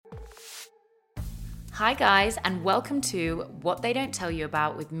Hi guys, and welcome to What They Don't Tell You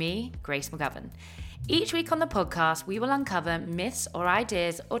About with me, Grace McGovern. Each week on the podcast, we will uncover myths or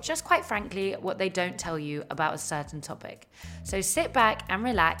ideas, or just quite frankly, what they don't tell you about a certain topic. So sit back and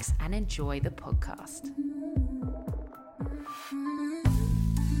relax and enjoy the podcast.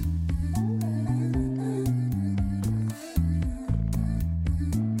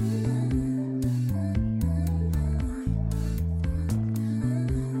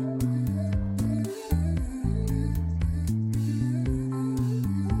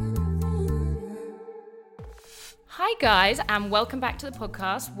 Hi guys, and welcome back to the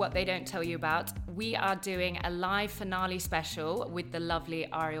podcast, What They Don't Tell You About. We are doing a live finale special with the lovely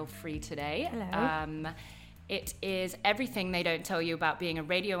Ariel Free today. Hello. It is everything they don't tell you about being a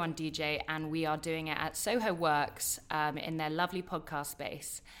Radio 1 DJ, and we are doing it at Soho Works in their lovely podcast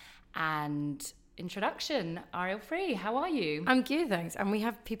space. And introduction, Ariel Free, how are you? I'm good, thanks. And we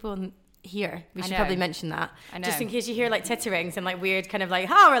have people here. We should know. probably mention that. I know. Just in case you hear like titterings and like weird kind of like,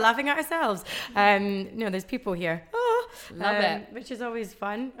 we're laughing at ourselves. No, there's people here. Love it. Which is always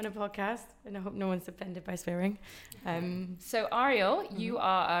fun on a podcast. And I hope no one's offended by swearing. So Ariel, you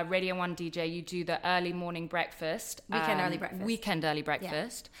are a Radio 1 DJ. You do the early morning breakfast. Weekend early breakfast. Weekend early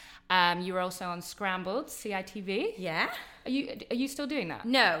breakfast. You were also on Scrambled, CITV. Yeah. Are you still doing that?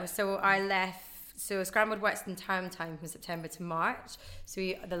 No, so I left. So Scrambled works in term time from September to March. So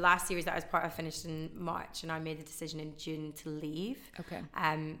the last series that I was part of finished in March, and I made the decision in June to leave. Okay.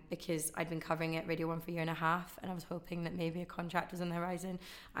 Because I'd been covering it Radio 1 for a year and a half, and I was hoping that maybe a contract was on the horizon.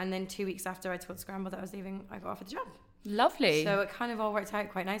 And then 2 weeks after I told Scrambled that I was leaving, I got offered the job. Lovely. So it kind of all worked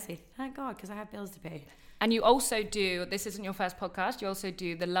out quite nicely. Thank God, because I have bills to pay. And you also do, this isn't your first podcast, you also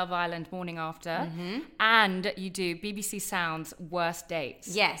do the Love Island Morning After, and you do BBC Sound's Worst Dates.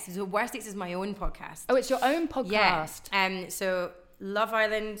 Yes, so Worst Dates is my own podcast. Oh, it's your own podcast. Yeah. So Love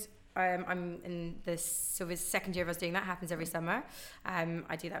Island, I'm in this, so the second year of us doing that, happens every summer.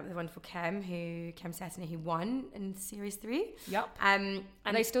 I do that with the wonderful Kem Sesson, who won in series 3. Yep. And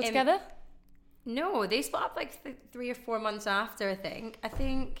Are they still together? No, they split up like 3 or 4 months after, I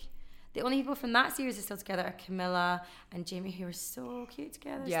think the only people from that series are still together are Camilla and Jamie, who are so cute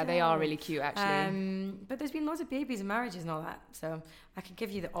together. Yeah, still. they are really cute, actually. But there's been loads of babies and marriages and all that, so I could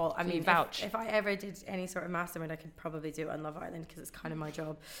give you the all. I So mean, you vouch. if I ever did any sort of mastermind, I could probably do it on Love Island because it's kind of my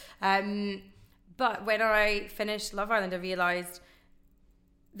job. But when I finished Love Island, I realised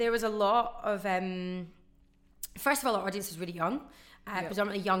there was a lot of. First of all, our audience was really young.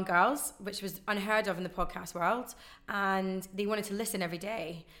 Predominantly young girls, which was unheard of in the podcast world, and they wanted to listen every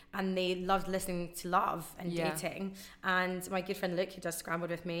day, and they loved listening to love and dating. And my good friend Luke, who does Scrambled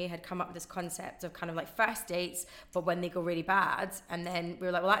with me, had come up with this concept of kind of like first dates, but when they go really bad. And then we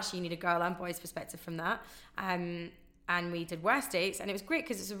were like, well, actually, you need a girl and boy's perspective from that. And we did Worst Dates, and it was great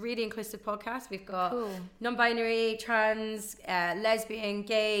because it's a really inclusive podcast. We've got non-binary, trans, lesbian,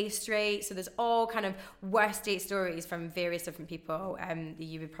 gay, straight. So there's all kind of worst date stories from various different people that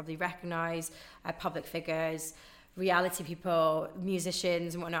you would probably recognise, public figures, reality people,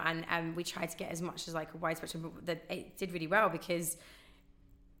 musicians and whatnot. And we tried to get as much as like a wide spectrum, but it did really well because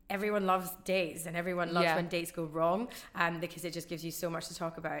everyone loves dates and everyone loves when dates go wrong, because it just gives you so much to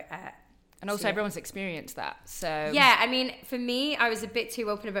talk about. And also everyone's experienced that, so... Yeah, I mean, for me, I was a bit too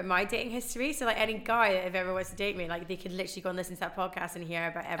open about my dating history, so like any guy that ever wants to date me, like they could literally go and listen to that podcast and hear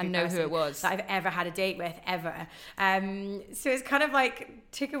about every and know person who it was that I've ever had a date with, ever. So it's kind of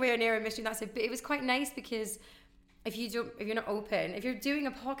like took away an air of mystery. But it was quite nice because if you're not open, if you're doing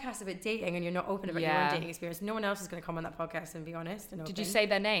a podcast about dating and you're not open about your own dating experience, no one else is going to come on that podcast and be honest and open. Did you say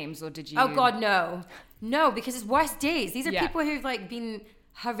their names, or did you... Oh God, no, because it's worst dates. These are people who've like been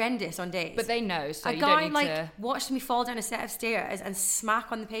horrendous on dates, but they know, so a you guy don't need like to... watched me fall down a set of stairs and smack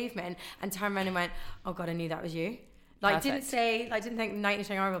on the pavement and turned around and went, oh God, I knew that was you. Like didn't think night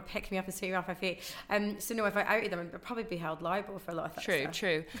and hour will pick me up and sweep me off my feet. So no, if I outed them, I'd probably be held liable for a lot of that stuff.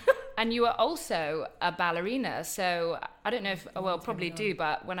 True. And you were also a ballerina, so I don't know if, well, probably do,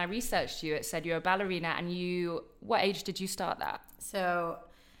 but when I researched you, it said you're a ballerina, and what age did you start that? So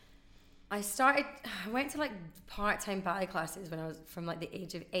I went to like part-time ballet classes when I was from like the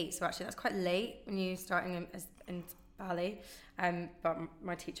age of 8. So actually that's quite late when you're starting in ballet. But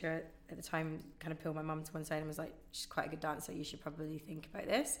my teacher at the time kind of pulled my mum to one side and was like, she's quite a good dancer, you should probably think about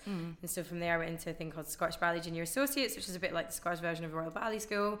this. And so from there I went into a thing called Scottish Ballet Junior Associates, which is a bit like the Scottish version of Royal Ballet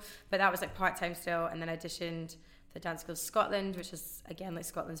School. But that was like part-time still. And then I auditioned the Dance School of Scotland, which is again like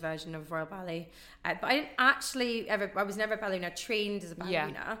Scotland's version of Royal Ballet. But I didn't actually I was never a ballerina. I trained as a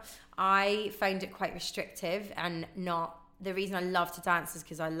ballerina. I found it quite restrictive and not, the reason I love to dance is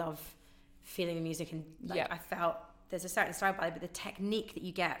because I love feeling the music and I felt there's a certain style of ballet, but the technique that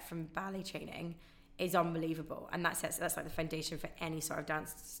you get from ballet training is unbelievable, and that's like the foundation for any sort of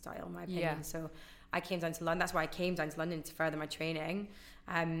dance style, in my opinion. So I came down to London. That's why I came down to London, to further my training.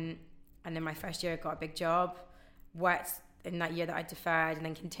 And then my first year I got a big job, worked in that year that I deferred, and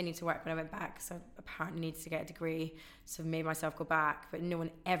then continued to work when I went back. So apparently needed to get a degree, so made myself go back. But no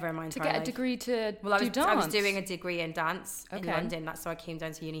one ever in my entire life. To get a degree to do dance? I was doing a degree in dance in London. That's how I came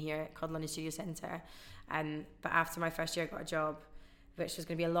down to uni here called London Studio Centre. But after my first year I got a job, which was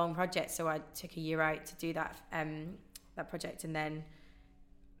going to be a long project, so I took a year out to do that project. And then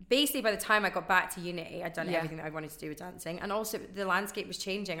basically by the time I got back to uni, I'd done everything that I wanted to do with dancing. And also the landscape was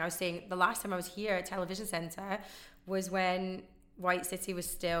changing. I was saying the last time I was here at Television Centre was when White City was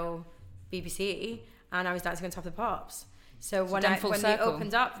still BBC, and I was dancing on Top of the Pops. So when they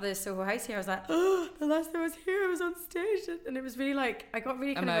opened up the Soho House here, I was like, oh, the last time I was here I was on stage, and it was really like, I got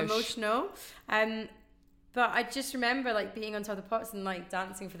really kind of emotional. But I just remember like being on Top of the Pops and like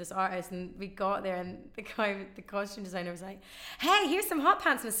dancing for this artist, and we got there and the costume designer was like, hey, here's some hot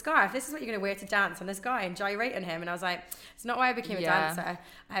pants and a scarf. This is what you're going to wear to dance on this guy and gyrate on him. And I was like, it's not why I became a dancer.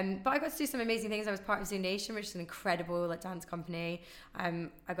 But I got to do some amazing things. I was part of Zoom Nation, which is an incredible like dance company. I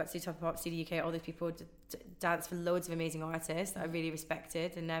got to do Top of the Pops, CD UK, all these people dance for loads of amazing artists that I really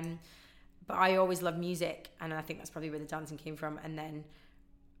respected. And but I always loved music, and I think that's probably where the dancing came from. And then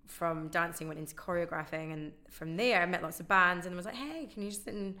from dancing went into choreographing, and from there I met lots of bands and was like, hey, can you just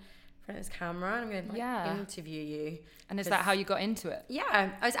sit in front of this camera and I'm going to interview you. And is that how you got into it?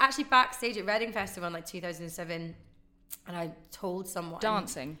 Yeah, I was actually backstage at Reading Festival in like 2007, and I told someone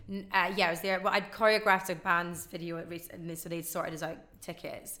dancing. I was there. Well, I'd choreographed a band's video and so they'd sorted us out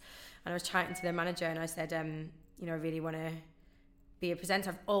tickets, and I was chatting to their manager and I said, I really want to be a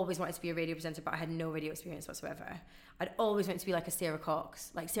presenter. I've always wanted to be a radio presenter, but I had no radio experience whatsoever. I'd always wanted to be like a Sarah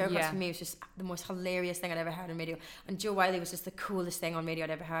Cox. Like Sarah Cox for me was just the most hilarious thing I'd ever heard on radio. And Jo Whiley was just the coolest thing on radio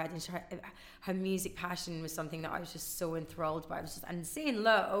I'd ever heard. And her music passion was something that I was just so enthralled by. And Zane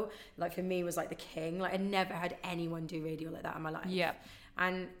Lowe, like for me, was like the king. Like I'd never had anyone do radio like that in my life. Yeah.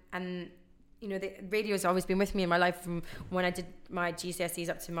 And the radio has always been with me in my life, from when I did my GCSEs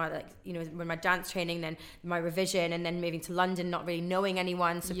up to my when my dance training, then my revision, and then moving to London, not really knowing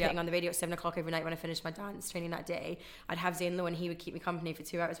anyone, so putting on the radio at 7:00 every night when I finished my dance training that day. I'd have Zane Lowe and he would keep me company for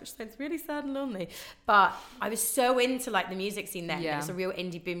 2 hours, which sounds really sad and lonely, but I was so into like the music scene then. It was a real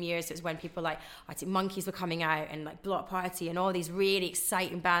indie boom year, so it was when people like Arctic Monkeys were coming out, and like Block Party and all these really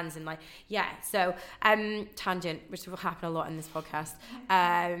exciting bands, and so tangent, which will happen a lot in this podcast.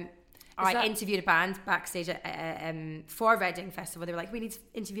 I interviewed a band backstage for Reading Festival. They were like, we need to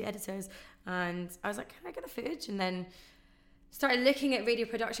interview editors. And I was like, can I get the footage? And then started looking at radio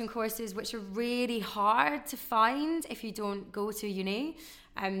production courses, which are really hard to find if you don't go to uni.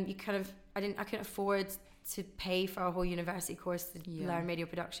 I couldn't afford to pay for a whole university course to learn radio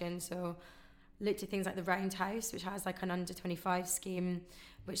production. So looked at things like the Roundhouse, which has like an under 25 scheme,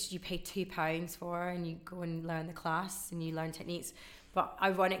 which you pay £2 for, and you go and learn the class and you learn techniques. But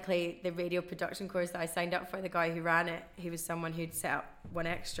ironically, the radio production course that I signed up for, the guy who ran it, he was someone who'd set up one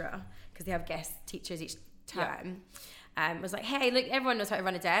extra, because they have guest teachers each term. Was like, hey, look, everyone knows how to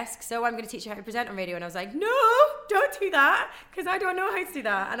run a desk, so I'm going to teach you how to present on radio. And I was like, no, don't do that, because I don't know how to do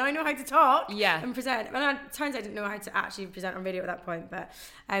that, and I know how to talk and present. And it turns out I didn't know how to actually present on radio at that point. But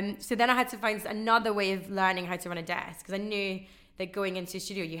so then I had to find another way of learning how to run a desk, because I knew that going into a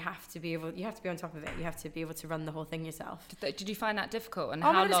studio, you have to be on top of it. You have to be able to run the whole thing yourself. Did you find that difficult? And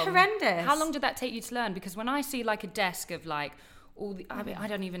how long? It was horrendous. How long did that take you to learn? Because when I see like a desk of like all the, I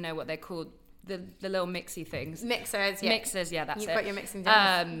don't even know what they're called, the little mixy things. Mixers, yeah, that's You've got your mixing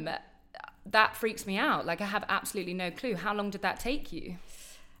desk. That freaks me out. Like I have absolutely no clue. How long did that take you?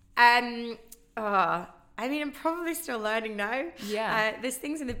 I'm probably still learning now. Yeah. There's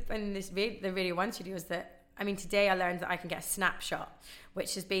things in the Radio 1 studios that, today I learned that I can get a snapshot,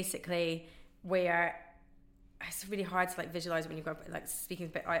 which is basically where it's really hard to like visualize when you've got like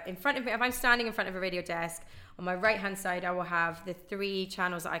speaking in front of me. If I'm standing in front of a radio desk, on my right hand side I will have the 3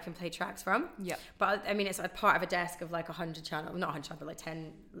 channels that I can play tracks from. Yeah. But it's a part of a desk of like 100 channels, not 100 channels, but like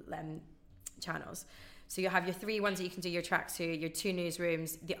 10 channels. So you have your 3 ones that you can do your tracks to, your 2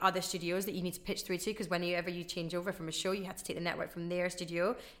 newsrooms, the other studios that you need to pitch through to, because whenever you change over from a show, you have to take the network from their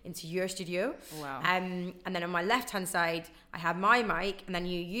studio into your studio. Wow. And then on my left-hand side, I have my mic, and then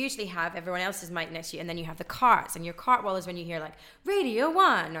you usually have everyone else's mic next to you, and then you have the carts, and your cart wall is when you hear like Radio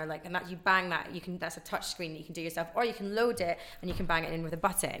 1, or like, and that you bang that, that's a touch screen that you can do yourself, or you can load it and you can bang it in with a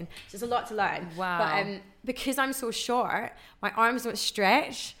button. So there's a lot to learn. Wow. But because I'm so short, my arms don't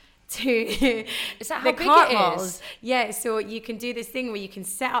stretch to Is that how the big cart it malls. is? Yeah, so you can do this thing where you can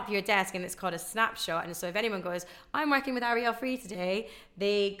set up your desk and it's called a snapshot. And so if anyone goes, I'm working with Ariel Free today,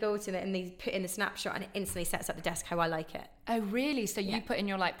 they go to it and they put in the snapshot and it instantly sets up the desk how I like it. Oh, really? So you put in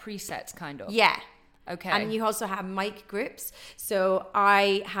your like presets kind of? Yeah. Okay. And you also have mic groups. So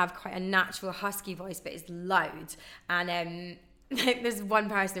I have quite a natural husky voice, but it's loud. And there's one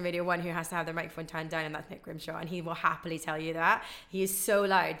person in Radio 1 who has to have their microphone turned down, and that's Nick Grimshaw, and he will happily tell you that. He is so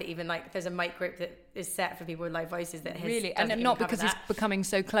loud that even like there's a mic group that is set for people with loud voices that his really, doesn't and even not cover because that. he's becoming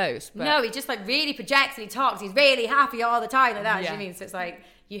so close. But No, he just like really projects and he talks. He's really happy all the time like that. You know what I mean? So it's like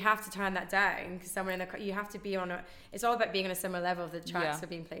you have to turn that down because someone in the you have to be on a. It's all about being on a similar level of the tracks are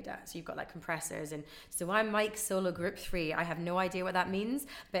being played at. So you've got like compressors and so I'm Mike Solo Group 3. I have no idea what that means,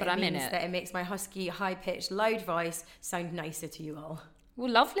 but it means that it makes my husky, high pitched, loud voice sound nicer to you all.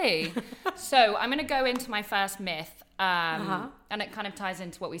 Well, lovely. So I'm going to go into my first myth, and it kind of ties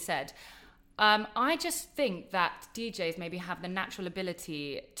into what we said. I just think that DJs maybe have the natural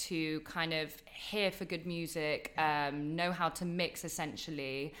ability to kind of hear for good music, know how to mix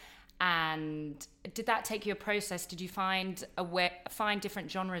essentially. And did that take you a process? Did you find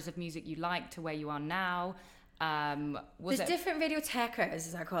different genres of music you like to where you are now? There's different radio techers,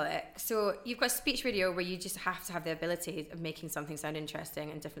 as I call it. So you've got speech radio where you just have to have the ability of making something sound interesting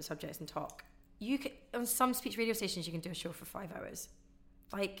and different subjects and talk. You can, on some speech radio stations, you can do a show for 5 hours.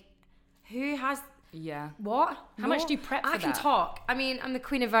 Like, who has... Yeah. What? How much do you prep for that? I can talk. I mean, I'm the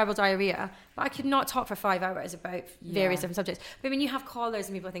queen of verbal diarrhea, but I could not talk for 5 hours about various different subjects. But I mean, you have callers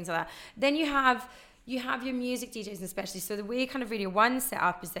and people and things like that. Then you have your music DJs and specialists. So the way kind of Radio 1 set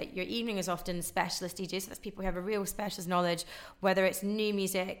up is that your evening is often specialist DJs. So that's people who have a real specialist knowledge, whether it's new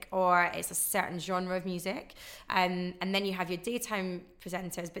music or it's a certain genre of music. And then you have your daytime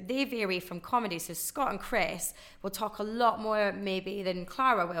presenters, but they vary from comedy. So Scott and Chris will talk a lot more maybe than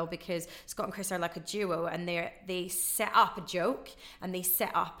Clara will, because Scott and Chris are like a duo and they set up a joke and they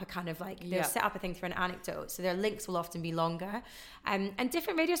set up a kind of like, they'll set up a thing through an anecdote. So their links will often be longer. And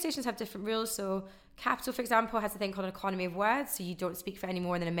different radio stations have different rules. So Capital, for example, has a thing called an economy of words, so you don't speak for any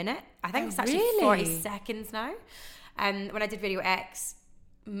more than a minute. I think it's actually 40 seconds now. And when I did Radio X,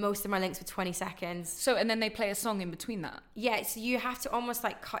 most of my links were 20 seconds. So, and then they play a song in between that? Yeah, so you have to almost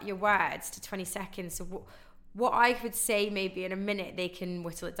like cut your words to 20 seconds. So what I would say maybe in a minute, they can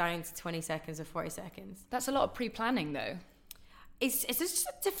whittle it down to 20 seconds or 40 seconds. That's a lot of pre-planning though. It's just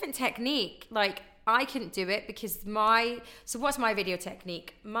a different technique. Like, I couldn't do it because so what's my radio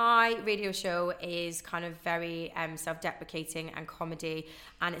technique? My radio show is kind of very self-deprecating and comedy,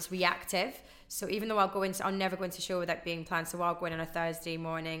 and it's reactive. So even though I'll never go into a show without being planned. So I'll go in on a Thursday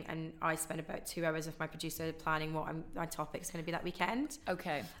morning and I spend about 2 hours with my producer planning what my topic's going to be that weekend.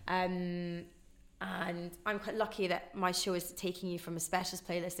 Okay. And I'm quite lucky that my show is taking you from a specialist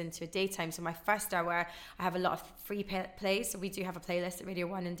playlist into a daytime. So my first hour, I have a lot of free plays. So we do have a playlist at Radio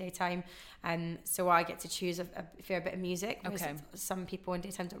 1 in daytime. So I get to choose a fair bit of music. Okay. Some people in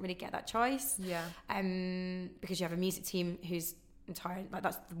daytime don't really get that choice. Yeah. Because you have a music team who's entire, like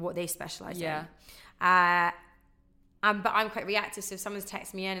that's what they specialise in. Yeah. But I'm quite reactive. So if someone's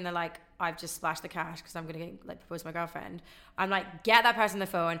texted me in and they're like, I've just splashed the cash because I'm going to propose to my girlfriend, I'm like, get that person on the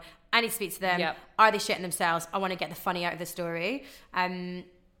phone. I need to speak to them. Yep. Are they shitting themselves? I want to get the funny out of the story.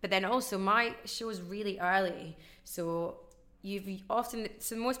 But then also my show is really early. So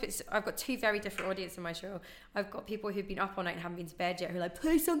I've got two very different audiences in my show. I've got people who've been up all night and haven't been to bed yet who are like,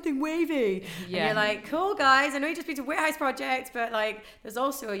 play something wavy. Yeah. And you're like, cool guys, I know you just been to Warehouse Project, but like there's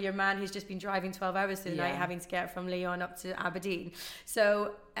also your man who's just been driving 12 hours through the night having to get from Leon up to Aberdeen.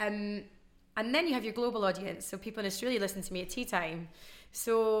 So and then you have your global audience. So people in Australia listen to me at tea time.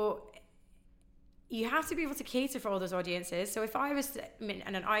 So you have to be able to cater for all those audiences. So if I was in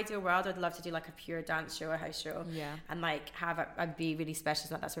an ideal world, I'd love to do like a pure dance show, a house show, and like I'd be really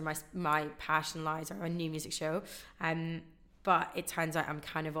special. That's where my passion lies, or a new music show. But it turns out I'm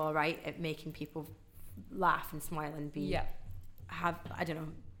kind of all right at making people laugh and smile and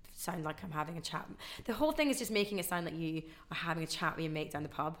sound like I'm having a chat. The whole thing is just making it sound like you are having a chat with your mate down the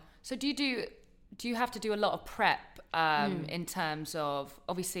pub. So do you have to do a lot of prep in terms of,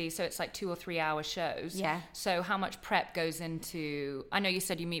 obviously, so it's like 2 or 3 hour shows. Yeah. So how much prep goes into, I know you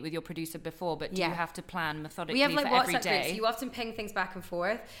said you meet with your producer before, but do you have to plan methodically we have like for WhatsApp every day? Groups. You often ping things back and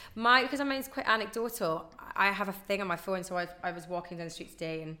forth. Because it's quite anecdotal, I have a thing on my phone. So I was walking down the street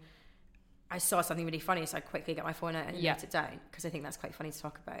today and I saw something really funny, so I quickly get my phone out and note it down, because I think that's quite funny to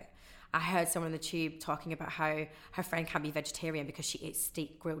talk about. I heard someone on the tube talking about how her friend can't be vegetarian because she ate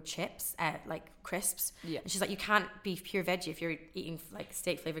steak grilled chips, like crisps. Yeah. And she's like, you can't be pure veggie if you're eating like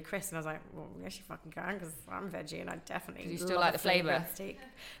steak flavored crisps. And I was like, well, yes, you fucking can, because I'm veggie and I definitely you still like the flavor. Steak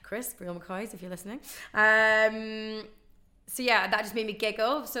crisp, real McCoys, if you're listening. So yeah, that just made me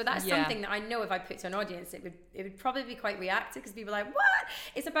giggle. So that's something that I know if I put to an audience, it would probably be quite reactive, because people are like, what?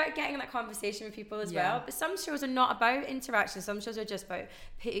 It's about getting that conversation with people as well. But some shows are not about interaction. Some shows are just about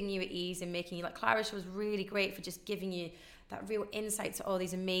putting you at ease and making you, like Clara's show was really great for just giving you that real insight to all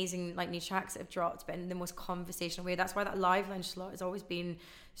these amazing like new tracks that have dropped, but in the most conversational way. That's why that live lounge slot has always been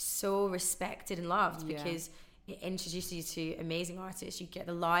so respected and loved, because it introduces you to amazing artists. You get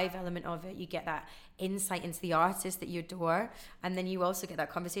the live element of it, you get that insight into the artist that you adore, and then you also get that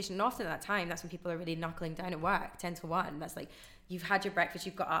conversation. And often at that time, that's when people are really knuckling down at work, 10 to 1. That's like, you've had your breakfast,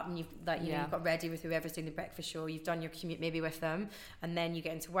 you've got up and you've like, you know, you've got ready with whoever's doing the breakfast show, you've done your commute maybe with them, and then you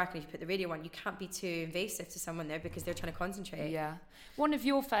get into work, and if you put the radio on, you can't be too invasive to someone there, because they're trying to concentrate. Yeah. One of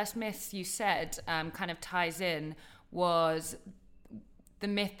your first myths you said kind of ties in was the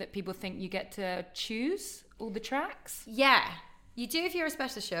myth that people think you get to choose all the tracks. Yeah, you do if you're a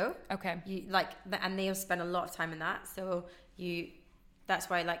special show. Okay. You like, and they'll spend a lot of time in that. So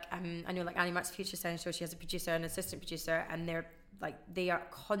that's why like I know like Annie Mac's Future Sound show, she has a producer and an assistant producer, and they are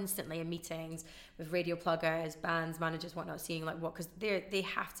constantly in meetings with radio pluggers, bands, managers, whatnot, seeing like what, because they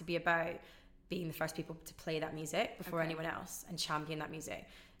have to be about being the first people to play that music before anyone else and champion that music,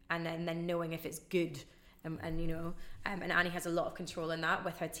 and then knowing if it's good. And you know, and Annie has a lot of control in that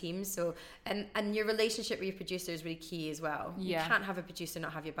with her team. So and your relationship with your producer is really key as well. Yeah. You can't have a producer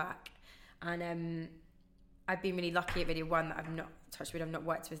not have your back. And I've been really lucky at Radio 1 that I've not, touched wood, I've not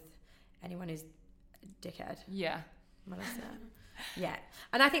worked with anyone who's a dickhead. Yeah. Melissa. Yeah,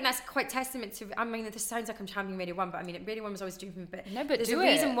 and I think that's quite testament to, I mean, this sounds like I'm championing Radio 1, but I mean, Radio 1 was always driven, but there's a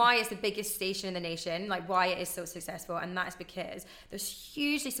reason why it's the biggest station in the nation, like why it is so successful, and that is because they're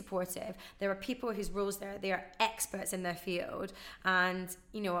hugely supportive. There are people whose roles they are experts in their field, and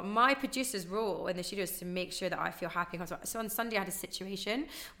you know, my producer's role in the studio is to make sure that I feel happy. So on Sunday I had a situation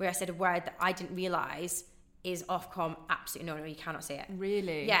where I said a word that I didn't realise is Ofcom, absolutely no, you cannot say it.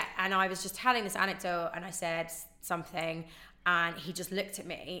 Really? Yeah, and I was just telling this anecdote, and I said something, and he just looked at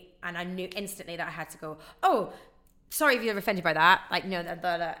me, and I knew instantly that I had to go, oh, sorry if you're offended by that. Like, no,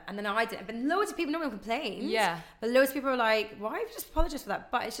 and then I didn't. But loads of people, no one complained. Yeah. But loads of people were like, why have you just apologized for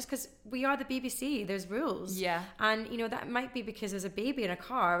that? But it's just because we are the BBC. There's rules. Yeah. And, you know, that might be because there's a baby in a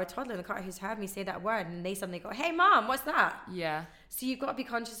car, or a toddler in the car who's heard me say that word, and they suddenly go, hey, Mom, what's that? Yeah. So you've got to be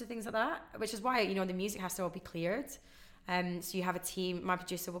conscious of things like that, which is why, you know, the music has to all be cleared. So you have a team, my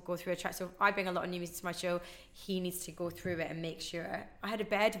producer will go through a track. So I bring a lot of new music to my show. He needs to go through it and make sure. I had a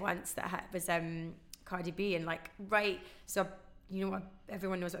bed once that was Cardi B, and like, right, so you know what,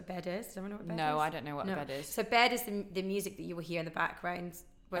 everyone knows what bed is. Does everyone know what bed is? No, I don't know what a bed is. So bed is the music that you will hear in the background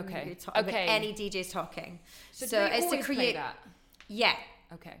when when any DJ's talking. So it's to create that. Yeah.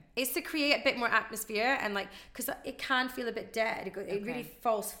 Okay. It's to create a bit more atmosphere, and like, because it can feel a bit dead. It really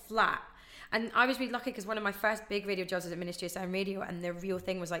falls flat. And I was really lucky because one of my first big radio jobs was at Ministry of Sound Radio, and the real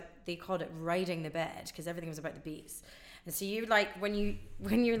thing was like, they called it riding the bed, because everything was about the beats. And so you like, when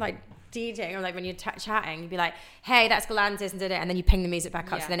you're like DJing, or like when you're chatting, you'd be like, hey, that's Galantis, and then you ping the music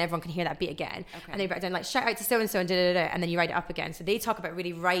back up, so then everyone can hear that beat again. Okay. And then you're like, shout out to so-and-so, and and then you ride it up again. So they talk about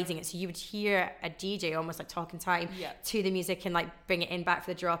really riding it. So you would hear a DJ almost like talking time to the music, and like bring it in back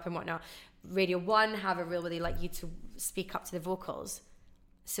for the drop and whatnot. Radio 1 have a rule where they like you to speak up to the vocals.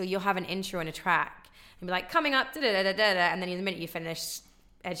 So you'll have an intro and a track, and be like, coming up, da-da-da-da-da, and then in the minute you finish,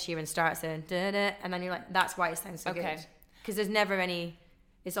 Ed Sheeran starts and da-da, and then you're like, that's why it sounds so good. Because there's never any,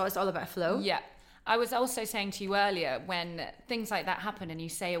 it's all about flow. Yeah. I was also saying to you earlier, when things like that happen and you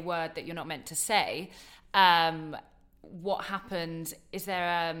say a word that you're not meant to say, what happens? Is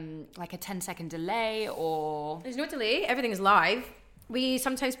there like a 10-second delay, or? There's no delay. Everything is live. We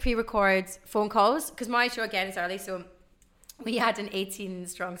sometimes pre-record phone calls, because my show again is early, so we had an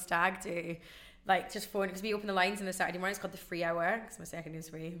 18-strong stag do, like, just phone, because we open the lines on the Saturday morning. It's called the free hour, because my second is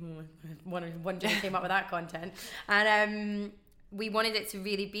free. One day came up with that content. And we wanted it to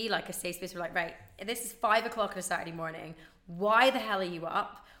really be like a safe space. We're like, right, this is 5 o'clock on a Saturday morning. Why the hell are you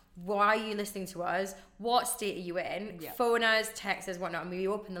up? Why are you listening to us? What state are you in? Yeah. Phone us, text us, whatnot. And we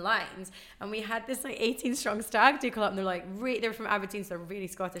opened the lines, and we had this like 18-strong stag do call up, and they're like, they're from Aberdeen, so they're really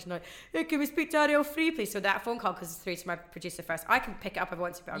Scottish, and they're like, hey, can we speak to Ariel Free, please? So that phone call goes through to my producer first. I can pick it up if I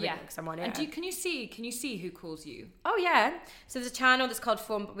want to, but I really because I'm on it. And can you see who calls you? Oh yeah. So there's a channel that's called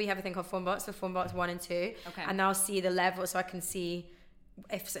Phone. We have a thing called Phone Bots. So Phone Bots 1 and 2. Okay. And I'll see the level, so I can see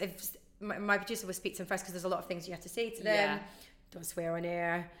if my producer would speak to them first because there's a lot of things you have to say to them. Yeah. Don't swear on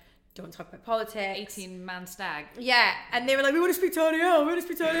air. Don't talk about politics. 18-man stag. Yeah, and they were like, we want to speak to Ariel,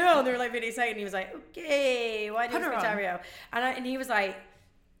 and they were like really excited, and he was like, okay, why do you speak to Ariel? And he was like,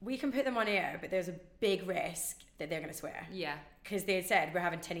 we can put them on air, but there's a big risk that they're going to swear. Yeah. Because they had said, we're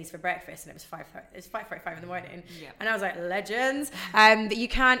having tinnies for breakfast, and it was 5:45 in the morning. Yeah. And I was like, legends. But you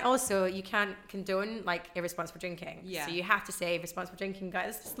can't condone like irresponsible drinking. Yeah. So you have to say responsible drinking,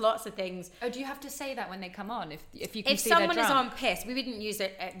 guys. There's just lots of things. Oh, do you have to say that when they come on? If you can see someone they're is drunk? on piss, we wouldn't use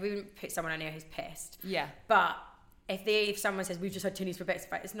it. We wouldn't put someone on air who's pissed. Yeah. But if someone says we've just had tinnies for breakfast,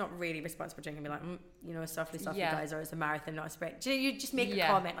 it's not really responsible drinking. Be like, softly, guys, or it's a marathon, not a sprint. You just make a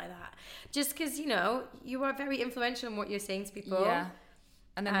comment like that, just because you are very influential in what you're saying to people. Yeah.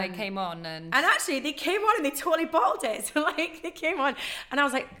 And then they came on and actually they came on and they totally bottled it. So like they came on and I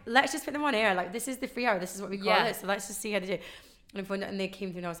was like, let's just put them on air. Like this is the free hour. This is what we call it. So let's just see how they do. And they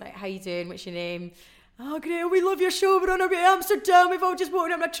came through and I was like, how you doing? What's your name? Oh, great. We love your show. We're on our way to Amsterdam. We've all just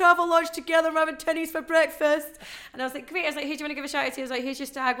woken up on a travel lodge together. We're having tinnies for breakfast. And I was like, great. I was like, who do you want to give a shout out to? I was like, who's your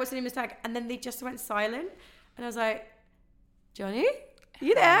stag? What's the name of the stag? And then they just went silent. And I was like, Johnny, are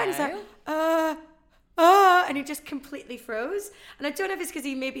you there? Hello? And he's like, and he just completely froze. And I don't know if it's because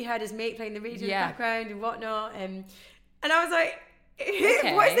he maybe had his mate playing the radio in the background and whatnot. And I was like,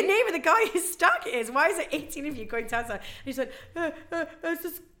 what is the name of the guy whose stag it is? Why is it 18 of you going to answer? And he said, it's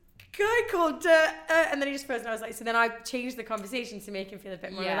this guy called and then he just froze and I was like, so then I changed the conversation to make him feel a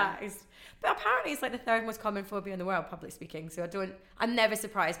bit more relaxed. But apparently it's like the third most common phobia in the world, public speaking. So I'm never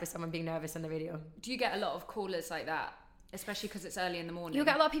surprised by someone being nervous on the radio. Do you get a lot of callers like that? Especially because it's early in the morning. You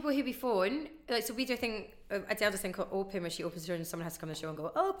get a lot of people who be phone. Like, so we do a thing, Adele does a thing called Open, where she opens the door and someone has to come on the show and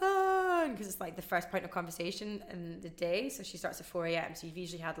go, open! Because it's like the first point of conversation in the day. So she starts at 4 a.m. So you've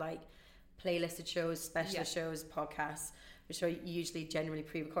usually had like playlisted shows, specialist shows, podcasts, which are usually generally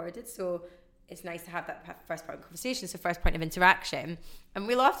pre-recorded. So it's nice to have that first point of conversation, so first point of interaction. And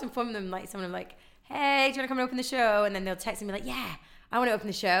we'll often phone them like someone like, hey, do you want to come and open the show? And then they'll text me like, yeah, I want to open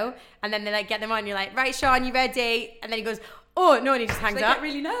the show. And then they like get them on and you're like, right, Sean, you ready? And then he goes, oh no, and he just hangs up. They get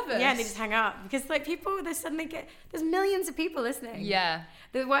really nervous. Yeah, and they just hang up because like people, there's millions of people listening. Yeah.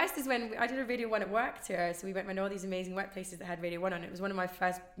 The worst is when I did a Radio 1 at work tour, so we went around all these amazing workplaces that had Radio 1 on. It was one of my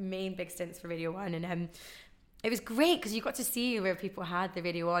first main big stints for Radio 1, and it was great because you got to see where people had the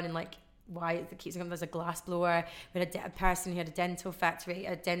radio on and like why it keeps going. There's a glass blower. We had a person who had a dental factory,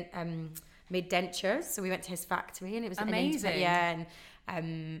 made dentures. So we went to his factory and it was amazing. And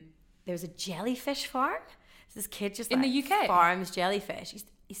there was a jellyfish farm. So this kid just in the UK farms jellyfish.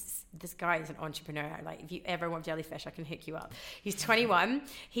 This guy is an entrepreneur. Like, if you ever want jellyfish, I can hook you up. He's 21.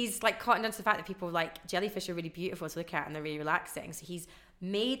 He's like cottoned onto the fact that people like jellyfish are really beautiful to look at and they're really relaxing. So he's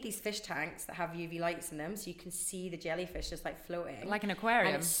made these fish tanks that have UV lights in them, so you can see the jellyfish just like floating, like an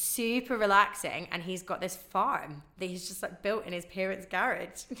aquarium. And it's super relaxing. And he's got this farm that he's just like built in his parents'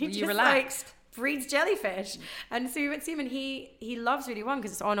 garage. Were you relaxed? Like, breeds jellyfish. And so we went to see him, and he loves Radio 1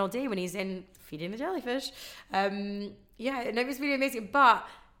 because it's on all day when he's in feeding the jellyfish. And it was really amazing. But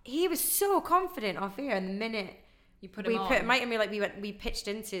he was so confident off air, and the minute you put him on. Mike and me, like we pitched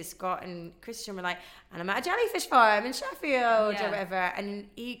into Scott and Christian, we're like, and I'm at a jellyfish farm in Sheffield or whatever, and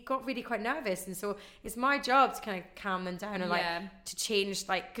he got really quite nervous, and so it's my job to kind of calm them down and like to change,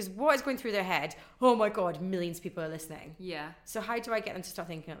 like, because what is going through their head, oh my god, millions of people are listening. So how do I get them to start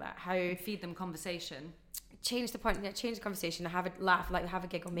thinking like that? How feed them conversation, change the point, change the conversation, have a laugh, like have a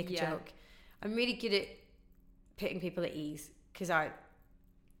giggle, make a joke. I'm really good at putting people at ease because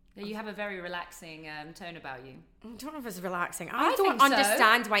you have a very relaxing tone about you. I don't know if it's relaxing. I don't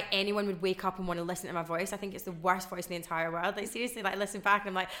understand why anyone would wake up and want to listen to my voice. I think it's the worst voice in the entire world. Like, seriously, like, listen back and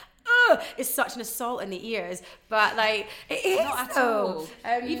I'm like, oh, it's such an assault in the ears. But like, it is not at all.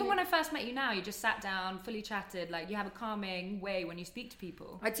 Even when I first met you now, you just sat down, fully chatted. Like, you have a calming way when you speak to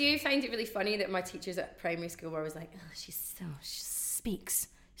people. I do find it really funny that my teachers at primary school were always like, oh, she speaks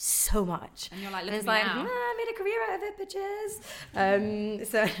so much, and you're like, look and it's at me like, now. I made a career out of it, bitches.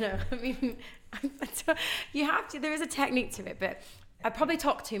 So no, I mean, you have to. There is a technique to it, but I probably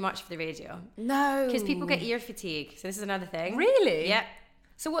talk too much for the radio. No, because people get ear fatigue. So this is another thing. Really? Yep.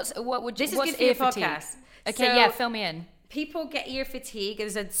 So what's good for ear your fatigue? Podcast. Okay, so fill me in. People get ear fatigue.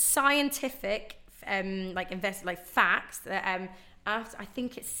 There's a scientific facts that after, I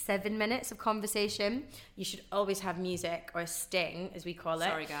think it's 7 minutes of conversation, you should always have music or a sting, as we call it.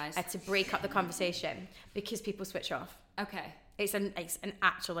 Sorry, guys. To break up the conversation because people switch off. Okay. It's an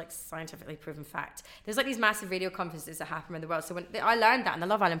actual, like, scientifically proven fact. There's like these massive radio conferences that happen around the world. So I learned that in the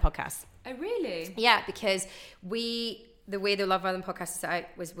Love Island podcast. Oh, really? Yeah, because the way the Love Island podcast is set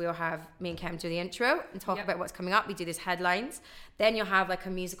out was we'll have me and Kem do the intro and talk about what's coming up. We do these headlines. Then you'll have like a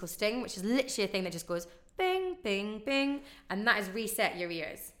musical sting, which is literally a thing that just goes bing, bing, bing. And that is reset your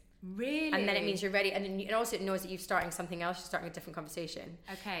ears. Really? And then it means you're ready. And then also it knows that you're starting something else. You're starting a different conversation.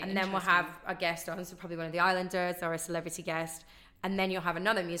 Okay. And then we'll have a guest on, so probably one of the Islanders or a celebrity guest. And then you'll have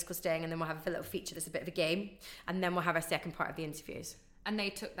another musical sting, and then we'll have a little feature that's a bit of a game. And then we'll have a second part of the interviews. And they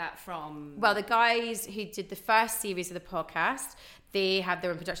took that from... Well, the guys who did the first series of the podcast, they have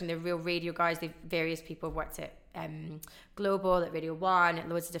their own production. They're real radio guys. Various people worked at Global, at Radio 1, at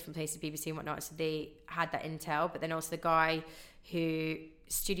loads of different places, BBC and whatnot. So they had that intel. But then also the guy who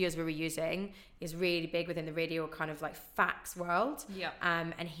studios we were using is really big within the radio kind of like facts world. Yeah.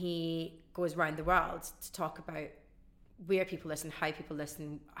 And he goes around the world to talk about where people listen, how people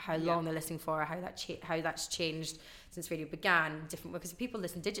listen, how long they're listening for, how that's changed since radio began. Different, because people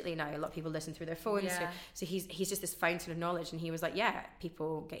listen digitally now. A lot of people listen through their phones. Yeah. So he's just this fountain of knowledge. And he was like, yeah,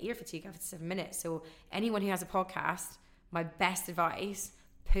 people get ear fatigue after 7 minutes. So anyone who has a podcast, my best advice,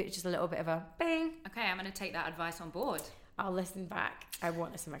 put just a little bit of a bang. Okay, I'm going to take that advice on board. I'll listen back. I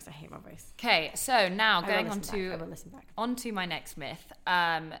won't listen back because I hate my voice. Okay, so now going I on will listen back. to my next myth.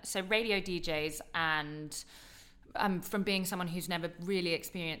 So radio DJs and from being someone who's never really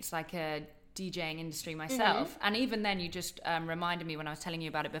experienced like a DJing industry myself, and even then you just reminded me when I was telling you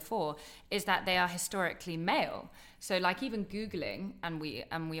about it before, is that they are historically male. So like even Googling, and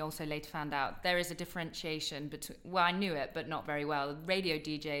we also later found out there is a differentiation between, well, I knew it but not very well, radio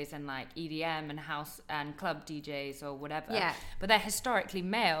DJs and like EDM and house and club DJs or whatever. Yeah. But they're historically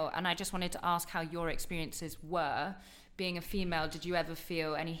male, and I just wanted to ask how your experiences were being a female. Did you ever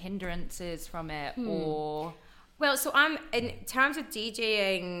feel any hindrances from it or... Well, so I'm in terms of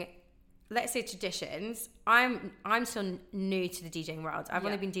DJing, let's say traditions, I'm still new to the DJing world. I've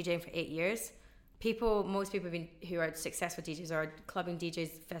only been DJing for 8 years. Most people who are successful DJs or clubbing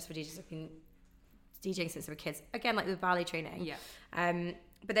DJs, festival DJs have been DJing since they were kids. Again, like with ballet training. Yeah.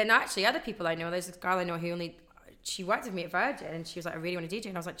 But then actually other people I know, there's this girl I know who she worked with me at Virgin, and she was like, I really want to DJ,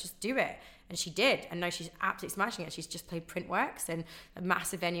 and I was like, just do it. And she did, and now she's absolutely smashing it. She's just played Printworks in a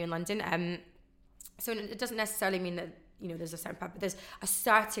massive venue in London. So it doesn't necessarily mean that, there's a certain part, but there's a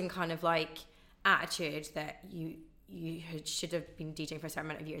certain kind of like attitude that you should have been DJing for a certain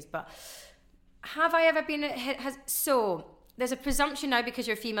amount of years. But have I ever been so there's a presumption now because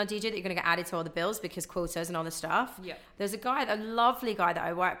you're a female DJ that you're going to get added to all the bills because quotas and all this stuff. Yeah. There's a lovely guy that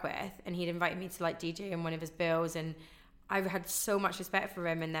I work with, and he'd invited me to like DJ in one of his bills, and I had so much respect for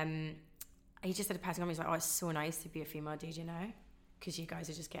him. And then he just said to passing on, he's like, oh, it's so nice to be a female DJ now because you guys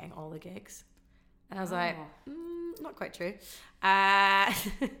are just getting all the gigs. And I was like, not quite true.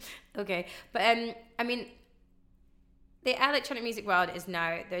 Okay. But, I mean, the electronic music world is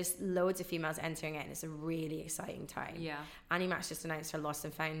now, there's loads of females entering it, and it's a really exciting time. Yeah. Annie Max just announced her Lost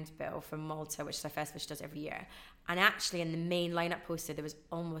and Found bill from Malta, which is a festival she does every year. And actually in the main lineup poster, there was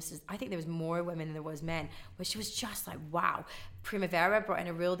I think there was more women than there was men, which was just like, wow. Primavera brought in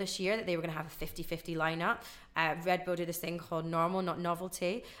a rule this year that they were going to have a 50-50 lineup. Red Bull did this thing called Normal, not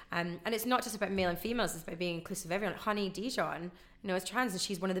Novelty. And it's not just about male and females, it's about being inclusive of everyone. Honey Dijon, is trans, and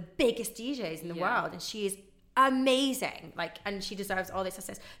she's one of the biggest DJs in the world, and she is amazing, and she deserves all this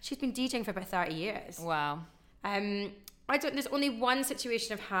success. She's been DJing for about 30 years. Wow. There's only one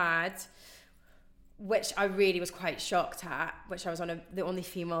situation I've had which I really was quite shocked at, which I was on the only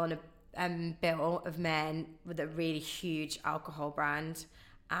female on a bill of men with a really huge alcohol brand,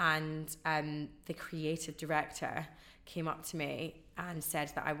 and the creative director came up to me and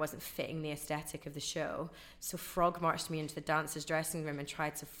said that I wasn't fitting the aesthetic of the show. So Frog marched me into the dancers' dressing room and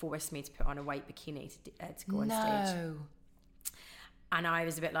tried to force me to put on a white bikini to go on stage. And I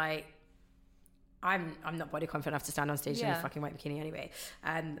was a bit like, I'm not body confident enough to stand on stage in a fucking white bikini anyway.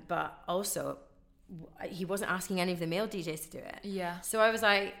 But also, he wasn't asking any of the male DJs to do it. Yeah. So I was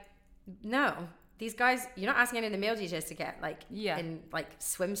like, no. These guys, you're not asking any of the male DJs to get in like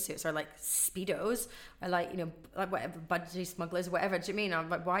swimsuits or like Speedos or like whatever, budgie smugglers, whatever. Do you mean? I'm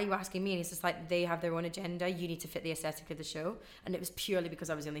like, why are you asking me? And he's just like, they have their own agenda. You need to fit the aesthetic of the show. And it was purely because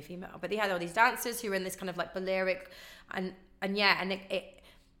I was the only female. But they had all these dancers who were in this kind of like Balearic and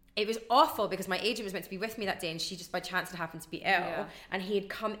it was awful because my agent was meant to be with me that day, and she just by chance had happened to be ill, and he had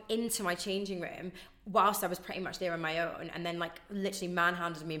come into my changing room whilst I was pretty much there on my own, and then like literally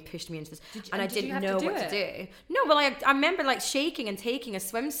manhandled me and pushed me into this, and I didn't know what to do. No, well, I remember like shaking and taking a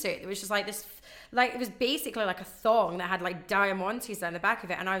swimsuit. It was just like this, like it was basically like a thong that had like diamantes down the back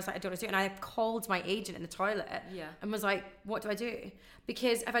of it, and I was like, I don't know what to do. And I called my agent in the toilet and was like, what do I do?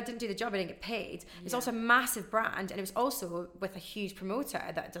 Because if I didn't do the job, I didn't get paid. It's also a massive brand, and it was also with a huge promoter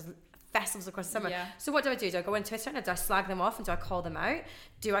that does festivals across the summer. Yeah. So what do? Do I go on Twitter and do I slag them off and do I call them out?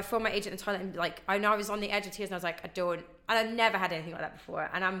 Do I phone my agent in the toilet and like, I know I was on the edge of tears and I was like, I don't, and I've never had anything like that before.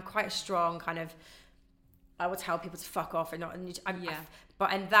 And I'm quite a strong kind of, I will tell people to fuck off or not.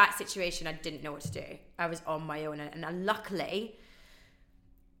 But in that situation, I didn't know what to do. I was on my own. And luckily,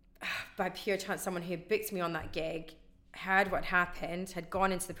 by pure chance, someone who booked me on that gig heard what happened, had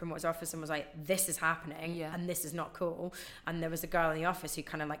gone into the promoter's office and was like, this is happening and this is not cool. And there was a girl in the office who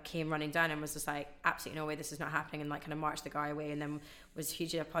kind of like came running down and was just like, absolutely no way, this is not happening, and like kind of marched the guy away, and then was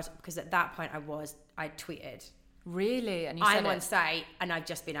hugely apologetic, because at that point I tweeted, really? And you I'm said on site and I've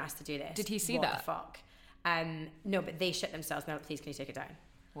just been asked to do this. Did he see what that? The fuck? No, but they shit themselves. No, please, can you take it down?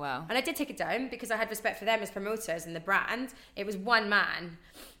 Wow. And I did take it down because I had respect for them as promoters and the brand. It was one man.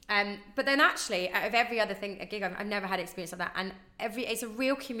 But then actually, out of every other thing, a gig, I've never had experience of that. And it's a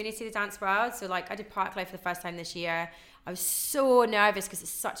real community, the dance world. So like I did Parklife for the first time this year. I was so nervous because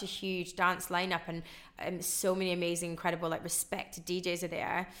it's such a huge dance lineup, and so many amazing, incredible, like respected DJs are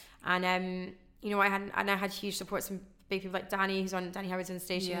there. And you know, I had huge support from big people like Danny Howard's on the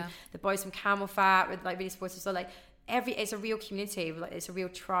station, the boys from Camel Fat were like really supportive. So like it's a real community, like it's a real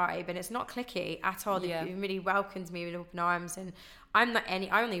tribe, and it's not cliquey at all. They really welcomed me with open arms, and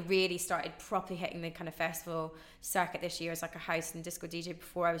I only really started properly hitting the kind of festival circuit this year as like a house and disco DJ.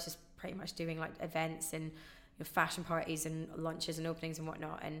 Before I was just pretty much doing like events and fashion parties and lunches and openings and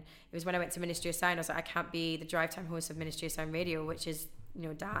whatnot. And it was when I went to Ministry of Sound, I was like, I can't be the drive time host of Ministry of Sound Radio, which is, you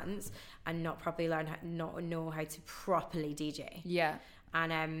know, dance, and not properly not know how to properly DJ. Yeah.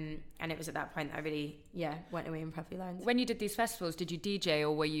 And it was at that point that I really went away and properly learned. When you did these festivals, did you DJ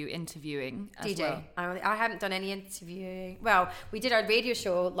or were you interviewing as DJ. well? I haven't done any interviewing. Well, we did our radio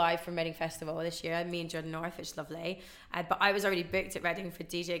show live from Reading Festival this year, me and Jordan North, which is lovely. But I was already booked at Reading for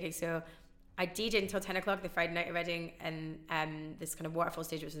DJ gigs, so I DJed until 10 o'clock the Friday night at Reading, and this kind of waterfall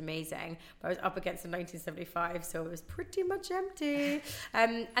stage, which was amazing. But I was up against the 1975, so it was pretty much empty.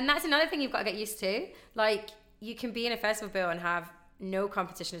 And that's another thing you've got to get used to. Like, you can be in a festival bill and have no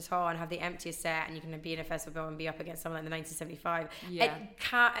competition at all and have the emptiest set, and you can be in a festival bill and be up against someone like the 1975.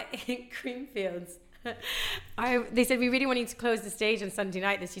 Creamfields. They said, we really want you to close the stage on Sunday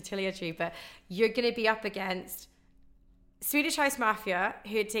night, this utility, but you're going to be up against Swedish House Mafia,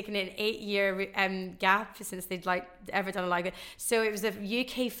 who had taken an 8-year gap since they'd like ever done a live. So it was a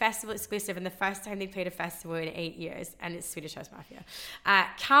UK festival exclusive, and the first time they played a festival in 8 years, and it's Swedish House Mafia.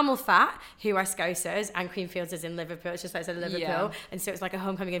 Camel Fat, who are Scousers, and Creamfields is in Liverpool. It's just outside of Liverpool, and so it's like a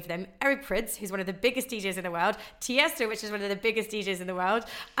homecoming in for them. Eric Prydz, who's one of the biggest DJs in the world. Tiesto, which is one of the biggest DJs in the world.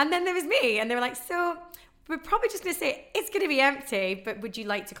 And then there was me, and they were like, so we're probably just going to say it's going to be empty, but would you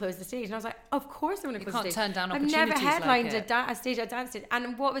like to close the stage? And I was like, of course I want to close the stage. You can't turn down I've opportunities. never headlined like a stage I danced in.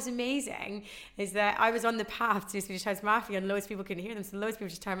 And what was amazing is that I was on the path to Swedish House Mafia, and loads of people couldn't hear them, so loads of people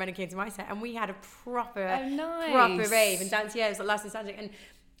just turned around and came to my set, and we had a proper rave and dance. Yeah, it was like last nostalgic. And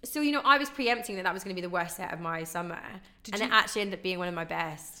so, you know, I was preempting that was going to be the worst set of my summer, it actually ended up being one of my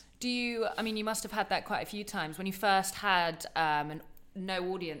best. You must have had that quite a few times when you first had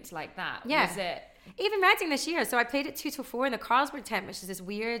no audience like that. Yeah. Was it? Even Reading this year, so I played at 2 till 4 in the Carlsberg tent, which is this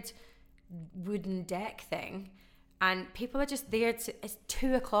weird wooden deck thing, and people are just there. It's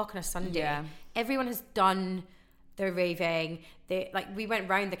 2 o'clock on a Sunday. Yeah. Everyone has done their raving. We went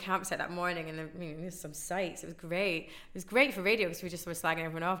round the campsite that morning, and there's some sights. It was great. It was great for radio because we just were slagging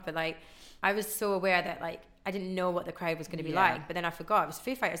everyone off. But like, I was so aware that like I didn't know what the crowd was going to be like. But then I forgot it was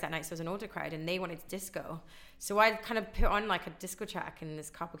Foo Fighters that night, so it was an older crowd, and they wanted disco. So I kind of put on like a disco track, and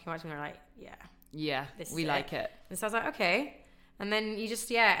this couple came out to me and were like, yeah, we like it. And so I was like, okay. And then you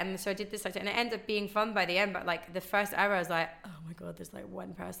just, and so I did this, and it ended up being fun by the end, but like the first hour I was like, oh my God, there's like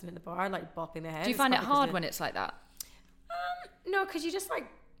one person in the bar, like bopping their head. Do you find it hard when it's like that? No, because you just like,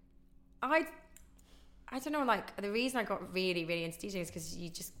 I don't know, like the reason I got really, really into DJing is because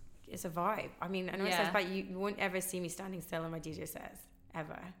it's a vibe. I mean, I know it sounds bad, you won't ever see me standing still on my DJ sets,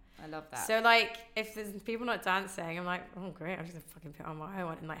 ever. I love that. So like, if there's people not dancing, I'm like, oh great, I'm just gonna fucking put on what I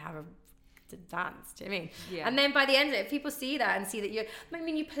want and like have a dance. Do you know what I mean? Yeah. And then by the end of it, people see that and see that you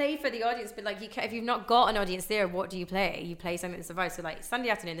play for the audience, but like if you've not got an audience there, what do you play? You play something that survives. So like Sunday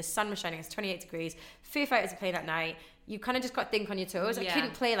afternoon, the sun was shining, it's 28 degrees, Foo Fighters are playing that night. You kind of just got to think on your toes. I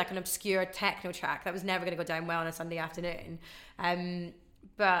couldn't play like an obscure techno track that was never going to go down well on a Sunday afternoon.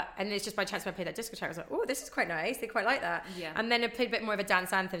 And it's just by chance when I played that disco track, I was like, oh, this is quite nice. They quite like that. Yeah. And then I played a bit more of a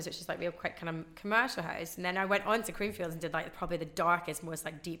dance anthems, which is like real quite kind of commercial house. And then I went on to Creamfields and did like probably the darkest, most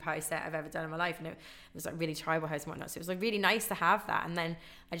like deep house set I've ever done in my life. And it was like really tribal house and whatnot. So it was like really nice to have that. And then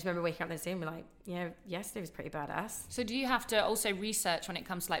I just remember waking up the next day and be like, yeah, yesterday was pretty badass. So do you have to also research when it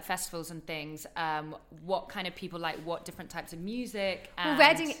comes to like festivals and things, what kind of people like what different types of music? Well,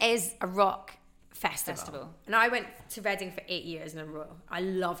 Reading is a rock festival. And I went to Reading for 8 years in a row. I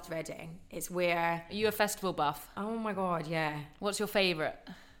loved Reading. It's where... Are you a festival buff? Oh my God, yeah. What's your favourite?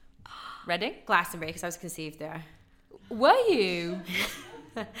 Reading? Glastonbury, because I was conceived there. Were you?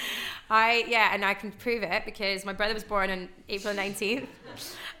 And I can prove it because my brother was born on April 19th.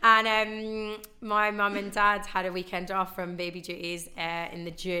 And my mum and dad had a weekend off from baby duties in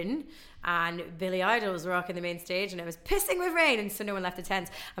the June. And Billy Idol was rocking the main stage and it was pissing with rain, and so no one left the tent.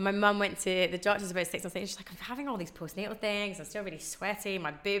 And my mum went to the doctor's about 6 months later. She's like, I'm having all these postnatal things, I'm still really sweaty,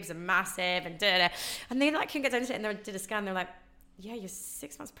 my boobs are massive, and da-da. And they like couldn't get down to it, and they did a scan. They're like, yeah, you're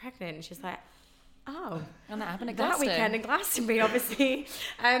 6 months pregnant. And she's like, oh, and that happened at that Glastonbury. weekend in Glastonbury, obviously.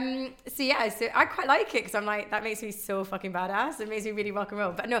 So I quite like it because I'm like, that makes me so fucking badass. It makes me really rock and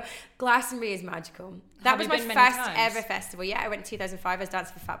roll. But no, Glastonbury is magical. That was my first ever festival. Yeah, I went in 2005. I was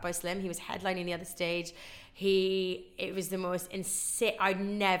dancing for Fatboy Slim. He was headlining the other stage. It was the most insane. I'd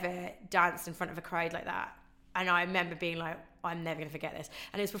never danced in front of a crowd like that. And I remember being like, I'm never going to forget this.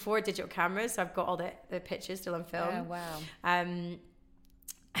 And it was before digital cameras, so I've got all the pictures still on film. Oh, wow.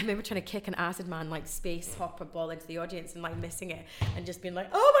 I remember trying to kick an acid man, like space hopper ball into the audience and like missing it and just being like,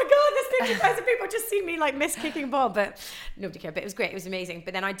 oh my God, there's 50,000 people just seen me like miss kicking a ball, but nobody cared. But it was great, it was amazing.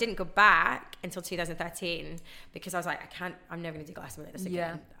 But then I didn't go back until 2013 because I was like, I'm never going to do Glastonbury like this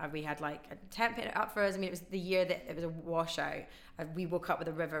again. Yeah. We had like a tent pit up for us. I mean, it was the year that it was a washout. We woke up with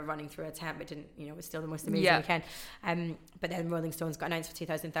a river running through a tent, but didn't, it was still the most amazing weekend. But then Rolling Stones got announced for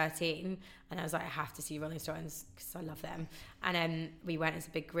 2013, and I was like, I have to see Rolling Stones because I love them. And we went as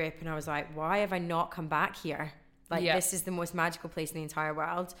a big group, and I was like, why have I not come back here? Like, this is the most magical place in the entire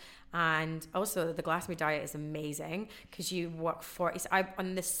world. And also, the Glastonbury diet is amazing because you work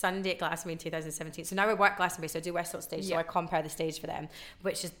on the Sunday at Glastonbury in 2017. So now I work Glastonbury, so I do West Salt Stage, so I compare the stage for them,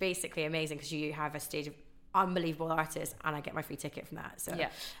 which is basically amazing because you have a stage of unbelievable artists and I get my free ticket from that. So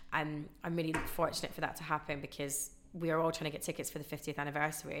I'm really fortunate for that to happen because we are all trying to get tickets for the 50th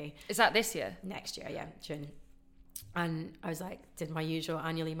anniversary. Is that this year? Next year, yeah, June. And I was like, did my usual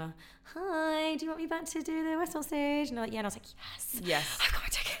annual email, hi, do you want me back to do the West Salt Stage? And they're like, yeah. And I was like, yes, I've got my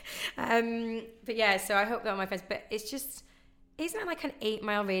ticket. But yeah, so I hope that all my friends, but it's just, isn't it like an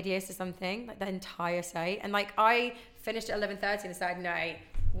 8-mile radius or something, like the entire site? And like I finished at 11:30 on the Saturday night,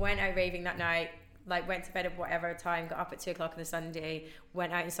 went out raving that night, like went to bed at whatever time, got up at 2 o'clock on the Sunday,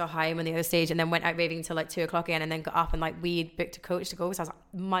 went out and saw Haim on the other stage, and then went out raving until like 2 o'clock again, and then got up and like we booked a coach to go. So I was like,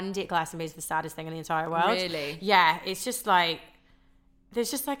 Monday at Glastonbury is the saddest thing in the entire world. Really? Yeah, it's just like there's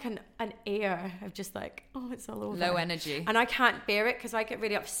just like an air of just like, oh, it's all over. Low energy. And I can't bear it because I get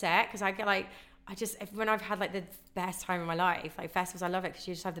really upset because I get like, when I've had like the best time of my life, like festivals, I love it because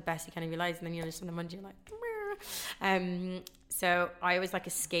you just have the best you can of your lives, and then you're just on the Monday, you're like, meh. So I always like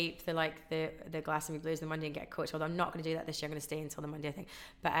escape the Glastonbury Blues on the Monday and get a coach. Although I'm not going to do that this year. I'm going to stay until the Monday, I think.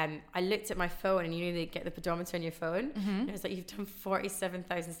 But I looked at my phone, and they get the pedometer on your phone, and it was like, you've done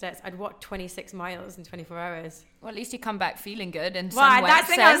 47,000 steps. I'd walked 26 miles in 24 hours. Well, at least you come back feeling good in some that's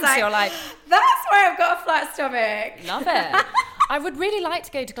sense. I was like, you're like, that's why I've got a flat stomach. Love it. I would really like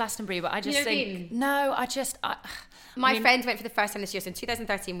to go to Glastonbury, but I just think no. My friend went for the first time this year. So in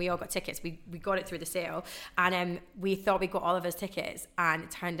 2013, we all got tickets. We got it through the sale, and we thought we got all of his tickets, and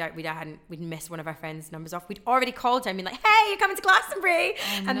it turned out we'd missed one of our friends' numbers off. We'd already called him, being like, "Hey, you're coming to Glastonbury,"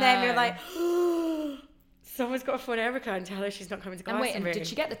 then we were like, oh, someone's got to phone Erica and tell her she's not coming to Glastonbury. And wait, and did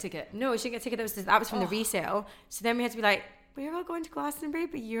she get the ticket? No, she didn't get a ticket. That was from the resale. So then we had to be like, we're all going to Glastonbury,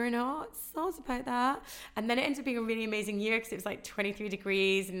 but you're not. Thoughts about that. And then it ended up being a really amazing year because it was like 23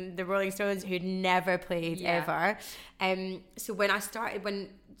 degrees and the Rolling Stones, who'd never played ever. So when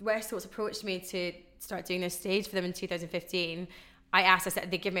West Salt approached me to start doing this stage for them in 2015, I said,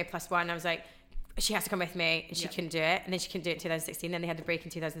 they give me a +1. I was like, she has to come with me, and she couldn't do it, and then she couldn't do it in 2016. Then they had the break in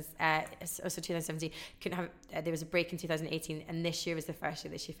 2017. There was a break in 2018, and this year was the first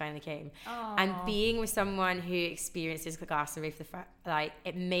year that she finally came. Aww. And being with someone who experiences Glastonbury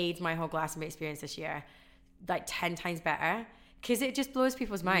it made my whole Glastonbury experience this year like 10 times better. Because it just blows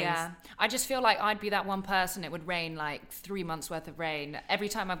people's minds. Yeah. I just feel like I'd be that one person. It would rain like 3 months worth of rain every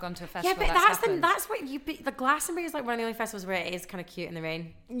time I've gone to a festival. Yeah, but that's what the Glastonbury is like one of the only festivals where it is kind of cute in the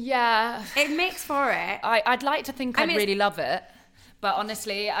rain. Yeah. It makes for it. I'd like to think I'd really love it. But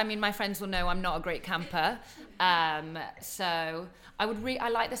honestly, I mean, my friends will know I'm not a great camper. So I would I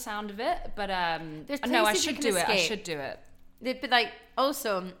like the sound of it, but no, I should do it. I should do it. But like,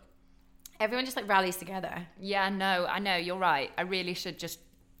 also, everyone just like rallies together. Yeah, no, I know, you're right. I really should just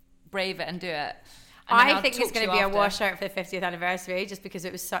brave it and do it. I think it's going to be a washout for the 50th anniversary, just because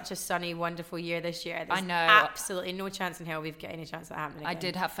it was such a sunny, wonderful year this year. There's I know. absolutely no chance in hell we've got any chance of that happening again. I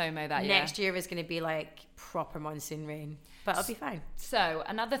did have FOMO that year. Next year is going to be like proper monsoon rain, but it'll be fine. So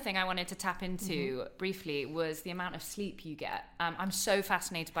another thing I wanted to tap into briefly was the amount of sleep you get. I'm so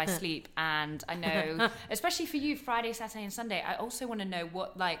fascinated by sleep, and I know, especially for you, Friday, Saturday and Sunday, I also want to know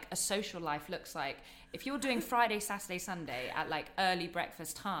what like a social life looks like. If you're doing Friday, Saturday, Sunday at like early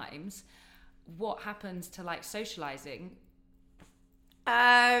breakfast times, what happens to like socializing?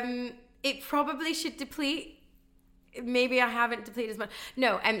 It probably should deplete. Maybe I haven't depleted as much.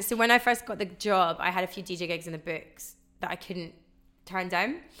 No, so when I first got the job, I had a few DJ gigs in the books that I couldn't turn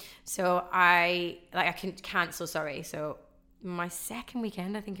down. So I couldn't cancel, sorry. So my second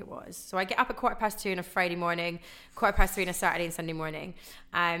weekend, I think it was. So I get up at 2:15 on a Friday morning, 3:15 on a Saturday and Sunday morning.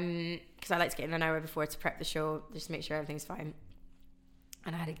 Because I like to get in an hour before to prep the show, just to make sure everything's fine.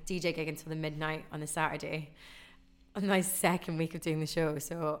 And I had a DJ gig until the midnight on the Saturday on my second week of doing the show.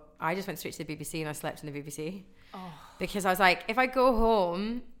 So I just went straight to the BBC and I slept in the BBC. Oh. Because I was like, if I go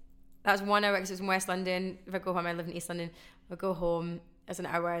home, that's 1 hour because it was in West London. If I go home, I live in East London. I'll go home, there's an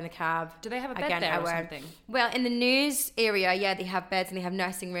hour in the cab. Do they have a bed there or something? Well, in the news area, yeah, they have beds and they have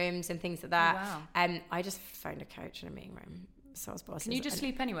nursing rooms and things like that. Oh, wow. I just found a couch in a meeting room. So can you just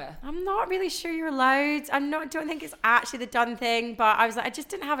sleep anywhere? I'm not really sure you're allowed. Don't think it's actually the done thing, but I was like, I just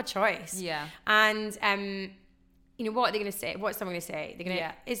didn't have a choice. Yeah. And you know what are they going to say? What's someone going to say? They're going to.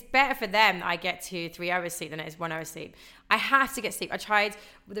 Yeah. It's better for them that I get 3 hours sleep than it is 1 hour sleep. I have to get sleep. I tried.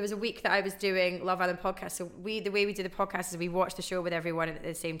 There was a week that I was doing Love Island podcast. So the way we do the podcast is we watch the show with everyone at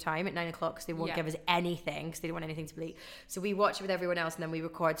the same time at 9 o'clock because they won't give us anything because they don't want anything to bleed. So we watch it with everyone else and then we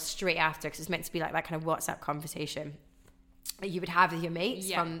record straight after because it's meant to be like that kind of WhatsApp conversation that you would have with your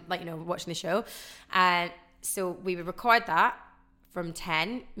mates from watching the show. And so we would record that from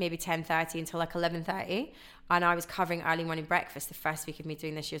 10, maybe 10:30 until like 11:30. And I was covering early morning breakfast the first week of me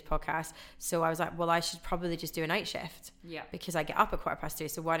doing this year's podcast. So I was like, well, I should probably just do a night shift. Yeah. Because I get up at 2:15.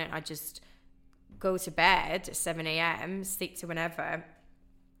 So why don't I just go to bed at 7 a.m., sleep to whenever,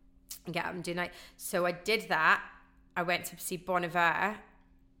 and get up and do night. So I did that. I went to see Bon Iver,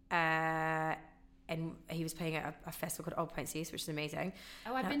 and he was playing at a festival called All Points East, which is amazing.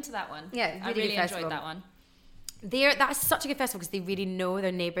 Oh, I've been to that one. Yeah, I really enjoyed that one. That's such a good festival because they really know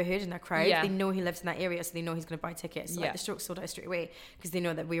their neighbourhood and their crowd. Yeah. They know who lives in that area, so they know who's going to buy tickets. So like the Strokes sold out straight away because they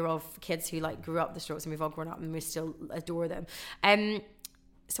know that we were all kids who like grew up the Strokes and we've all grown up and we still adore them.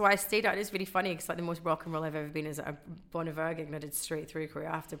 So I stayed out. It's really funny because like the most rock and roll I've ever been is at a Bon Iver gig and I did straight through career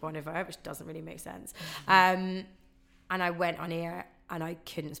after Bon Iver, which doesn't really make sense. And I went on air and I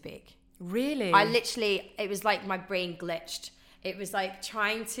couldn't speak. Really? It was like my brain glitched. It was like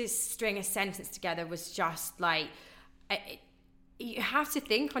trying to string a sentence together was just like, you have to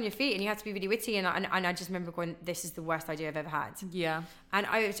think on your feet and you have to be really witty. And I just remember going, this is the worst idea I've ever had. Yeah.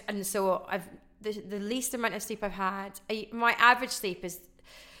 So the least amount of sleep I've had, my average sleep is,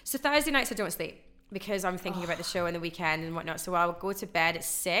 so Thursday nights I don't sleep because I'm thinking about the show and the weekend and whatnot. So I'll go to bed at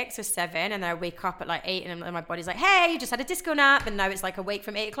 6 or 7 and then I wake up at like 8 and my body's like, hey, you just had a disco nap. And now it's like awake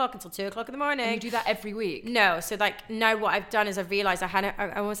from 8 o'clock until 2 o'clock in the morning. And you do that every week? No. So like now what I've done is I've realised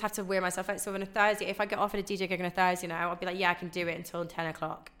I almost have to wear myself out. So on a Thursday, if I get offered a DJ gig on a Thursday now, I'll be like, yeah, I can do it until 10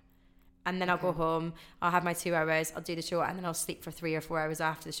 o'clock. And then I'll go home, I'll have my 2 hours, I'll do the show, and then I'll sleep for 3 or 4 hours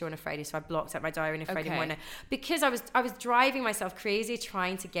after the show on a Friday. So I blocked out my diary on a Friday morning because I was driving myself crazy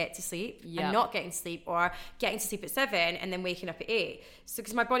trying to get to sleep and not getting sleep, or getting to sleep at 7 and then waking up at 8. So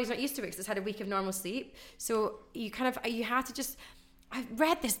because my body's not used to it because it's had a week of normal sleep. So you have to just. I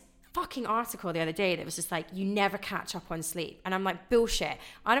read this fucking article the other day that was just like, you never catch up on sleep. And I'm like, bullshit.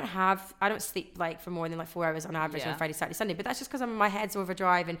 I don't sleep like for more than like 4 hours on average on Friday, Saturday, Sunday. But that's just because my head's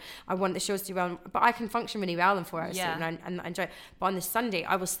overdrive and I want the shows to do well. But I can function really well in 4 hours sleep and I enjoy it. But on the Sunday,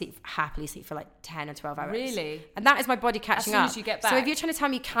 I will happily sleep for like 10 or 12 hours. Really? And that is my body catching up. As soon as you get back. So if you're trying to tell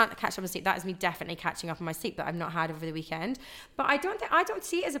me you can't catch up on sleep, that is me definitely catching up on my sleep that I've not had over the weekend. But I don't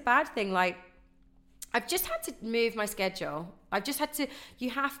see it as a bad thing. Like, I've just had to move my schedule. You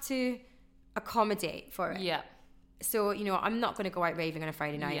have to accommodate for it. Yeah. So, I'm not going to go out raving on a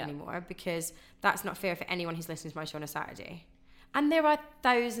Friday night anymore because that's not fair for anyone who's listening to my show on a Saturday. And there are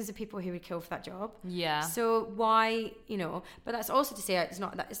thousands of people who would kill for that job. Yeah. So why, but that's also to say it's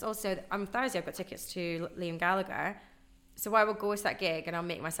not that. It's also that on Thursday I've got tickets to Liam Gallagher. So I will go to that gig and I'll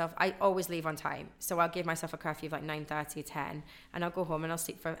make myself, I always leave on time. So I'll give myself a curfew of like 9:30 or 10, and I'll go home and I'll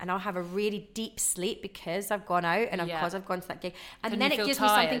sleep and I'll have a really deep sleep because I've gone out and because I've gone to that gig. And then it gives me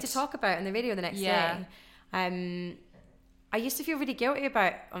something to talk about in the radio the next day. I used to feel really guilty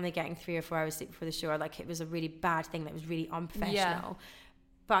about only getting 3 or 4 hours sleep before the show. Like it was a really bad thing that was really unprofessional. Yeah.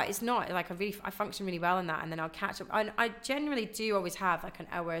 But it's not. Like I function really well in that, and then I'll catch up. And I generally do always have like an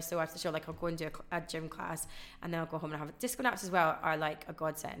hour or so after the show. Like I'll go and do a gym class, and then I'll go home and have disco naps as well. Are like a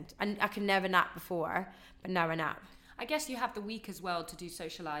godsend. And I can never nap before, but now I nap. I guess you have the week as well to do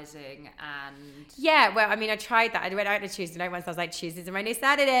socialising and... Yeah, well, I mean, I tried that. I went out on a Tuesday night once. I was like, Tuesdays are my new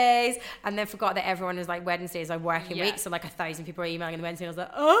Saturdays. And then forgot that everyone was like, Wednesdays are working week. So like 1,000 people are emailing on the Wednesday. And I was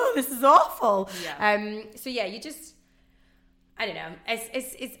like, oh, this is awful. Yeah. So yeah, you just... I don't know.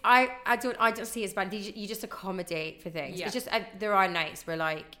 I don't see it as bad. You just accommodate for things. Yeah. It's just, there are nights where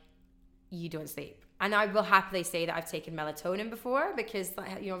like, you don't sleep. And I will happily say that I've taken melatonin before because,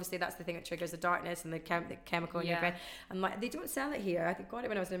 you know, obviously that's the thing that triggers the darkness and the chemical in your brain. And like, they don't sell it here. I got it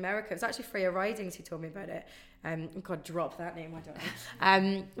when I was in America. It was actually Freya Ridings who told me about it. God, drop that name. I don't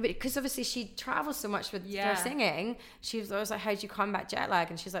know. But because obviously she travels so much with her singing, she was always like, "How do you combat jet lag?"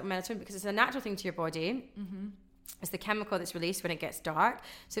 And she's like, "Melatonin, because it's a natural thing to your body." Mm-hmm. It's the chemical that's released when it gets dark.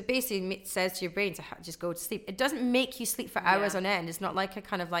 So it basically says to your brain to just go to sleep. It doesn't make you sleep for hours on end. It's not like a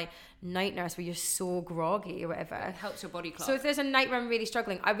kind of like night nurse where you're so groggy or whatever. It helps your body clock. So if there's a night where I'm really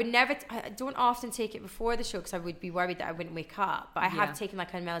struggling, I don't often take it before the show because I would be worried that I wouldn't wake up. But I have taken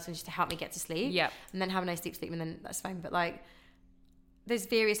like a melatonin just to help me get to sleep. Yeah. And then have a nice deep sleep and then that's fine. But like, there's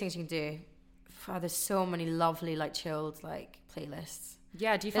various things you can do. Oh, there's so many lovely like chilled like playlists.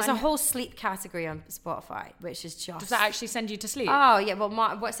 Yeah, do you find there's a whole sleep category on Spotify, which is just... Does that actually send you to sleep? Oh, yeah. Well,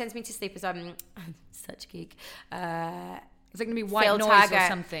 what sends me to sleep is... I'm such a geek. Is it going to be White Noise or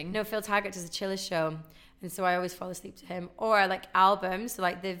something? No, Phil Taggart does a Chiller show. And so I always fall asleep to him. Or like albums. So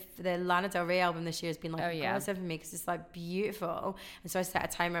like the Lana Del Rey album this year has been like a godsend for me because it's like beautiful. And so I set a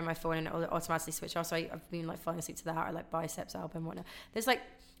timer on my phone and it'll automatically switch off. So I've been like falling asleep to that or like Biceps album and whatnot. There's like...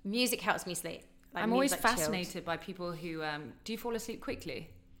 Music helps me sleep. Like I'm always fascinated by people who do you fall asleep quickly?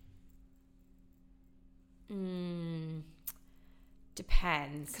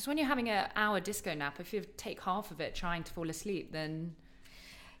 Depends. Because when you're having an hour disco nap, if you take half of it trying to fall asleep, then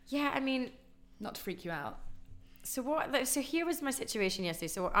I mean, not to freak you out. So here was my situation yesterday.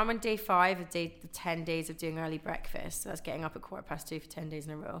 So I'm on day 5 of 10 days of doing early breakfast. So that's getting up at 2:15 for 10 days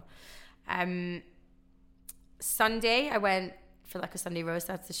in a row. Sunday I went for like a Sunday roast.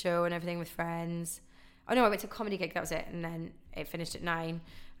 That's the show and everything with friends. Oh no, I went to a comedy gig. That was it. And then it finished at 9 and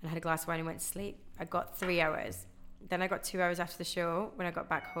I had a glass of wine and went to sleep. I got 3 hours. Then I got 2 hours after the show when I got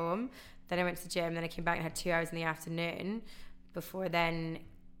back home. Then I went to the gym. Then I came back and had 2 hours in the afternoon before then.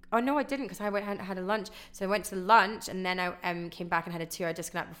 Oh no, I didn't because I had a lunch. So I went to lunch and then I came back and had a 2-hour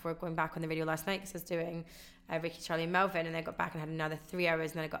disco nap before going back on the radio last night because I was doing Ricky, Charlie and Melvin, and then I got back and had another 3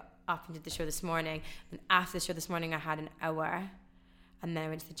 hours and then I got up and did the show this morning. And after the show this morning I had an hour. And then I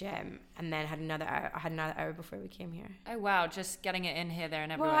went to the gym and then had another hour. I had another hour before we came here. Oh wow, just getting it in here, there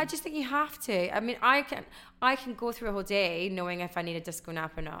and everywhere. Well, I just think you have to. I mean, I can go through a whole day knowing if I need a disco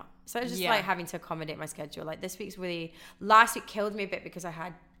nap or not. So it's just like having to accommodate my schedule. Like this week's last week killed me a bit because I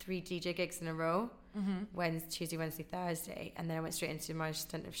had 3 DJ gigs in a row. Tuesday, Wednesday, Thursday. And then I went straight into my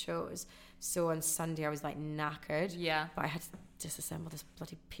stint of shows. So on Sunday I was like knackered. Yeah. But I had to disassemble this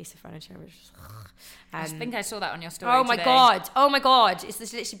bloody piece of furniture. Which was, I think I saw that on your story Oh my God. It's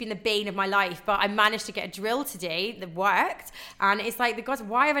literally been the bane of my life. But I managed to get a drill today that worked. And it's like, the gods,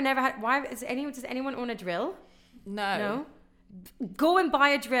 why have I never had... does anyone own a drill? No? Go and buy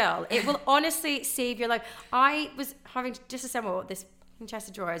a drill. It will honestly save your life. I was having to disassemble this chest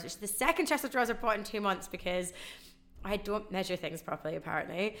of drawers, which is the second chest of drawers I bought in 2 months because I don't measure things properly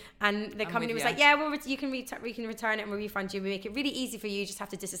apparently, and the company was like, yeah, well, we can return it and we'll refund you. We make it really easy for you. You just have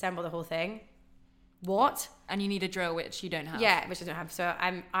to disassemble the whole thing. What? And you need a drill, which you don't have. Yeah, which I don't have. So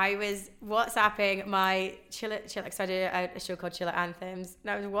I was WhatsApping my Chiller, because I did a show called Chiller Anthems, and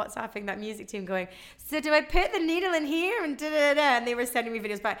I was WhatsApping that music team going, so do I put the needle in here and da-da-da? And they were sending me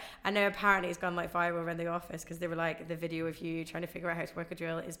videos back. And now apparently it's gone like viral around the office because they were like, the video of you trying to figure out how to work a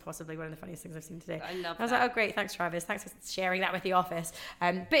drill is possibly one of the funniest things I've seen today. I love that. I was like, oh great, thanks Travis. Thanks for sharing that with the office.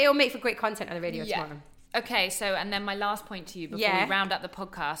 But it'll make for great content on the radio tomorrow. Okay, so and then my last point to you before we round up the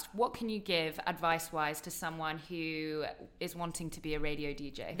podcast, what can you give advice-wise to someone who is wanting to be a radio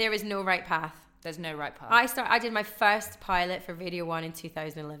DJ? There is no right path. There's no right path. I did my first pilot for Radio 1 in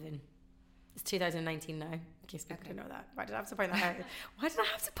 2011. It's 2019 now, in case people don't know that. Why did I have to point that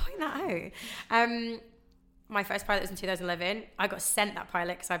out? my first pilot was in 2011. I got sent that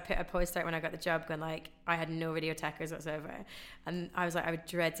pilot because I put a post out when I got the job going like, I had no radio techers whatsoever. And I was like, I would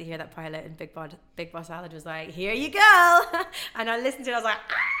dread to hear that pilot, and Big Boss Alad was like, here you go. And I listened to it, I was like,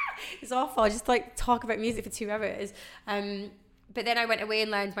 it's awful. I just like talk about music for 2 hours. But then I went away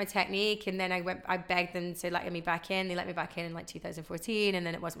and learned my technique, and then I begged them to let me back in. They let me back in like 2014, and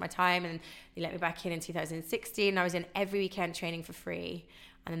then it wasn't my time, and they let me back in 2016. I was in every weekend training for free,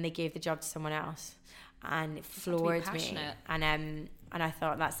 and then they gave the job to someone else. And it floored me. And I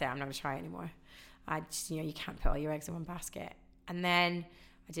thought, that's it, I'm not going to try anymore. I just, you can't put all your eggs in one basket. And then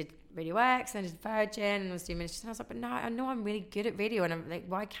I did Radio X, and I did Virgin, and I was doing ministries. And I was like, but no, I know I'm really good at radio, and I'm like,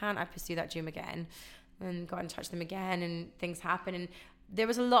 why can't I pursue that dream again? And got in touch with them again, and things happen. And there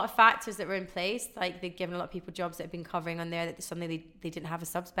was a lot of factors that were in place. Like, they'd given a lot of people jobs that had been covering on there, that suddenly they didn't have a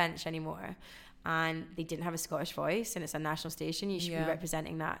subs bench anymore. And they didn't have a Scottish voice, and it's a national station. You should be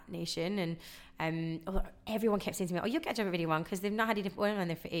representing that nation. And everyone kept saying to me, oh, you'll get a job at Radio 1 because they've not had anyone on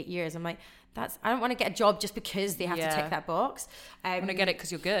there for 8 years. I'm like, I don't want to get a job just because they have to tick that box. I want to get it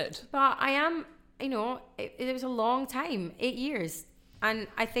because you're good. But I am, it was a long time, 8 years. And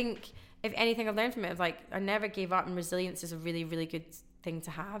I think if anything I've learned from it is like, I never gave up, and resilience is a really, really good thing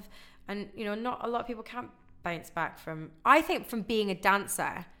to have. And, not a lot of people can bounce back from being a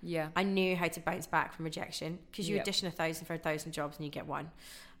dancer. I knew how to bounce back from rejection, because you audition 1,000 for 1,000 jobs and you get one.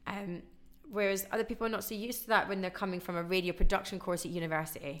 Whereas other people are not so used to that when they're coming from a radio production course at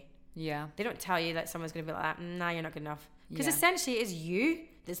university. They don't tell you that someone's going to be like that. Nah, you're not good enough. Because essentially it is you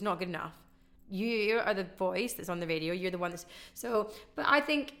that's not good enough. You are the voice that's on the radio. You're the one that's... But I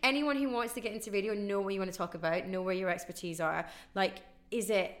think anyone who wants to get into radio, know what you want to talk about, know where your expertise are. Like, is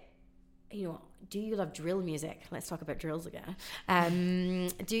it... do you love drill music? Let's talk about drills again.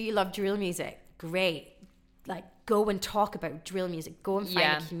 Do you love drill music? Great. Like, go and talk about drill music. Go and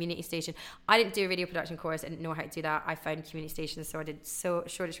find a community station. I didn't do a radio production course. I didn't know how to do that. I found community stations. So I did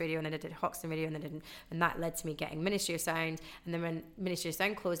Shoreditch Radio, and then I did Hoxton Radio, and that led to me getting Ministry of Sound. And then when Ministry of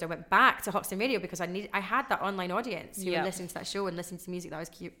Sound closed, I went back to Hoxton Radio because I had that online audience who were listening to that show and listening to music that I was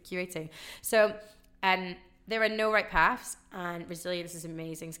curating. So there are no right paths, and resilience is an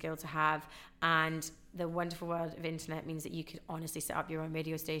amazing skill to have. And the wonderful world of internet means that you could honestly set up your own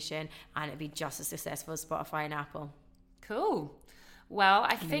radio station, and it'd be just as successful as Spotify and Apple. Cool. Well,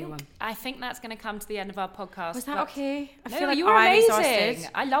 I think that's going to come to the end of our podcast. Was that okay? I feel like you were amazing. Exhausted.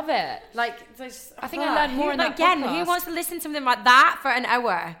 I love it. Like, I think I learned more in that again. podcast. Who wants to listen to something like that for an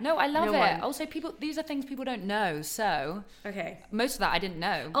hour? No, I love it. Also, these are things people don't know. So most of that I didn't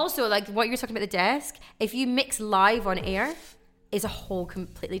know. Also, like what you were talking about the desk. If you mix live on air, is a whole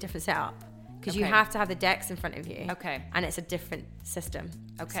completely different setup. Because you have to have the decks in front of you. And it's a different system.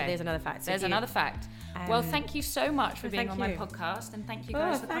 So there's another fact. There's another fact. Well, thank you so much for being on my podcast. And thank you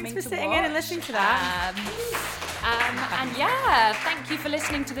guys for coming to watch. Thanks for sitting in and listening to that. And thank you for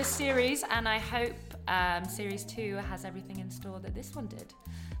listening to this series. And I hope series 2 has everything in store that this one did.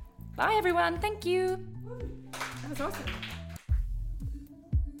 Bye, everyone. Thank you. That was awesome.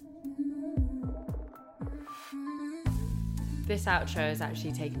 This outro has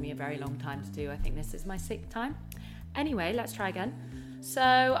actually taken me a very long time to do. I think this is my 6th time. Anyway, let's try again.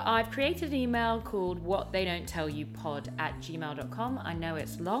 So I've created an email called whattheydonttellyupod@gmail.com. I know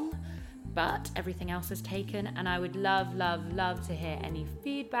it's long, but everything else is taken, and I would love, love, love to hear any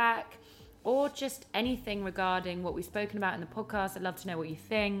feedback or just anything regarding what we've spoken about in the podcast. I'd love to know what you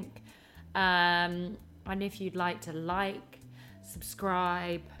think. And if you'd like to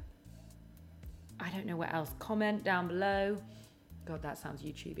subscribe, I don't know what else, comment down below. God, that sounds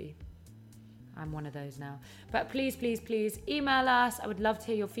YouTubey. I'm one of those now. But please, please, please email us. I would love to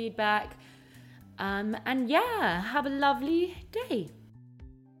hear your feedback. And have a lovely day.